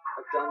you're not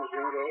a dumb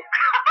gringo?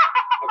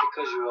 Or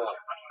because you are?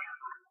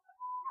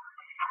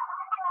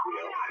 We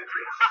all have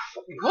that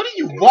fucking. What are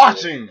you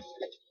watching?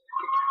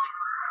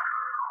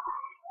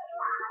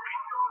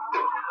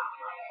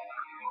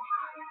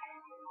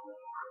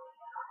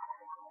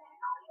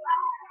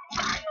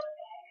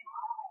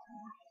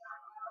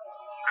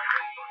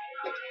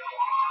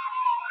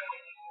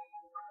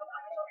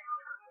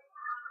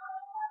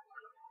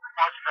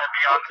 Watch that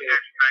Beyond Okay.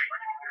 Stage straight.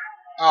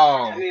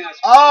 Oh. Let me ask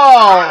you.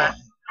 Oh.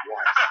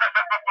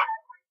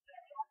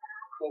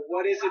 But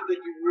what is it that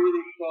you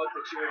really thought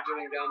that you were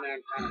doing down there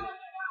in Panama?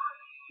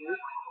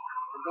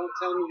 And don't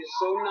tell me you're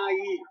so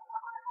naive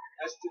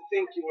as to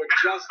think you were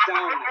just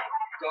down there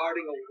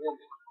guarding a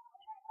woman.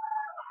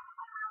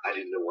 I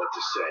didn't know what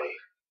to say.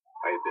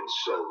 I had been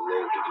so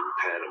loaded in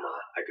Panama,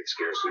 I could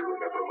scarcely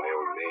remember my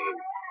own name.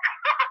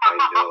 I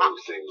know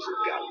things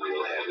have got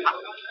real heavy.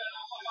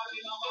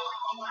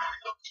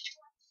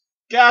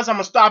 Guys, I'm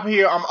gonna stop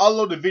here. I'm gonna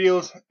upload the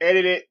videos,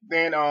 edit it,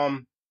 then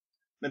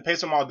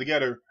paste them all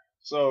together.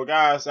 So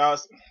guys,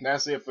 that's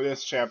it for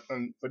this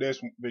for this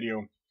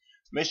video.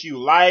 Make sure you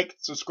like,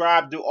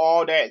 subscribe, do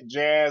all that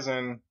jazz,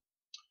 and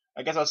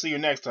I guess I'll see you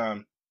next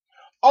time.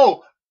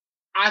 Oh,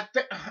 I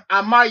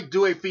might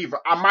do a fever.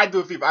 I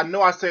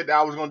know I said that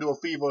I was gonna do a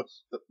fever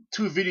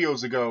 2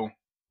 videos ago,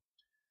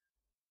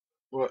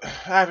 but I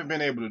haven't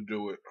been able to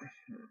do it.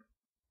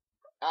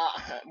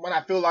 When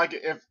I feel like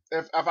it,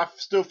 if I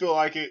still feel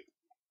like it,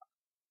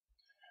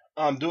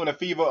 doing a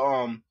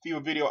fever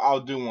video,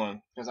 I'll do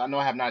one because I know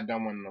I have not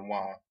done one in a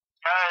while.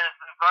 Guys,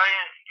 if I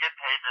get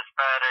paid this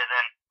bad,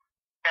 then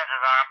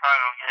chances are I'm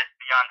probably gonna get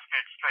Beyond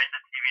Stage straight, the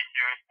TV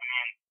series, to me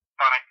and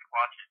Sonic to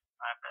watch it.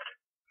 I bet it.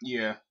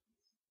 Yeah.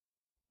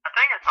 I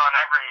think it's on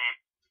every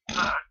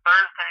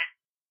Thursday.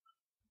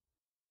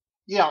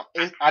 Yeah,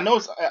 I know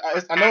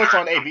it's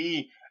on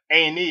A&E,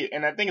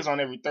 and I think it's on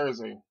every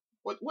Thursday.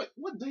 What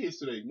day is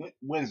today?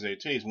 Wednesday.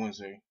 Today's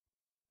Wednesday.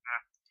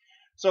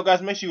 So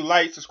guys, make sure you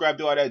like, subscribe,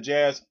 do all that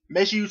jazz.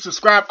 Make sure you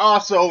subscribe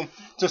also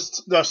to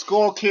the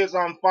Skull Kids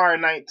on Fire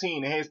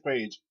 19 and his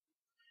page.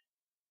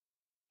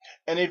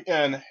 And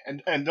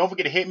don't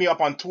forget to hit me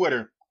up on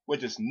Twitter,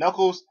 which is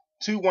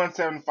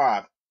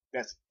Knuckles2175.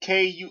 That's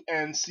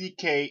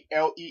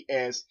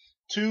KUNCKLES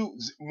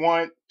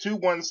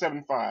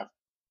 2175.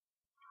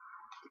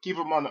 Keep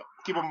them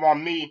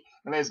on me,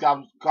 and let's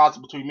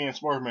gossip between me and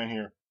Smurfman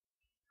here.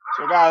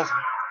 So guys,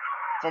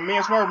 from me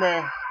and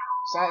Smurfman,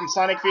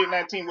 Sonic Fit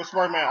 19 with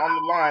Smurfman on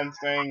the line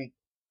saying,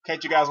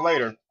 catch you guys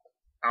later.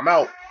 I'm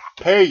out.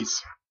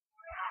 Peace.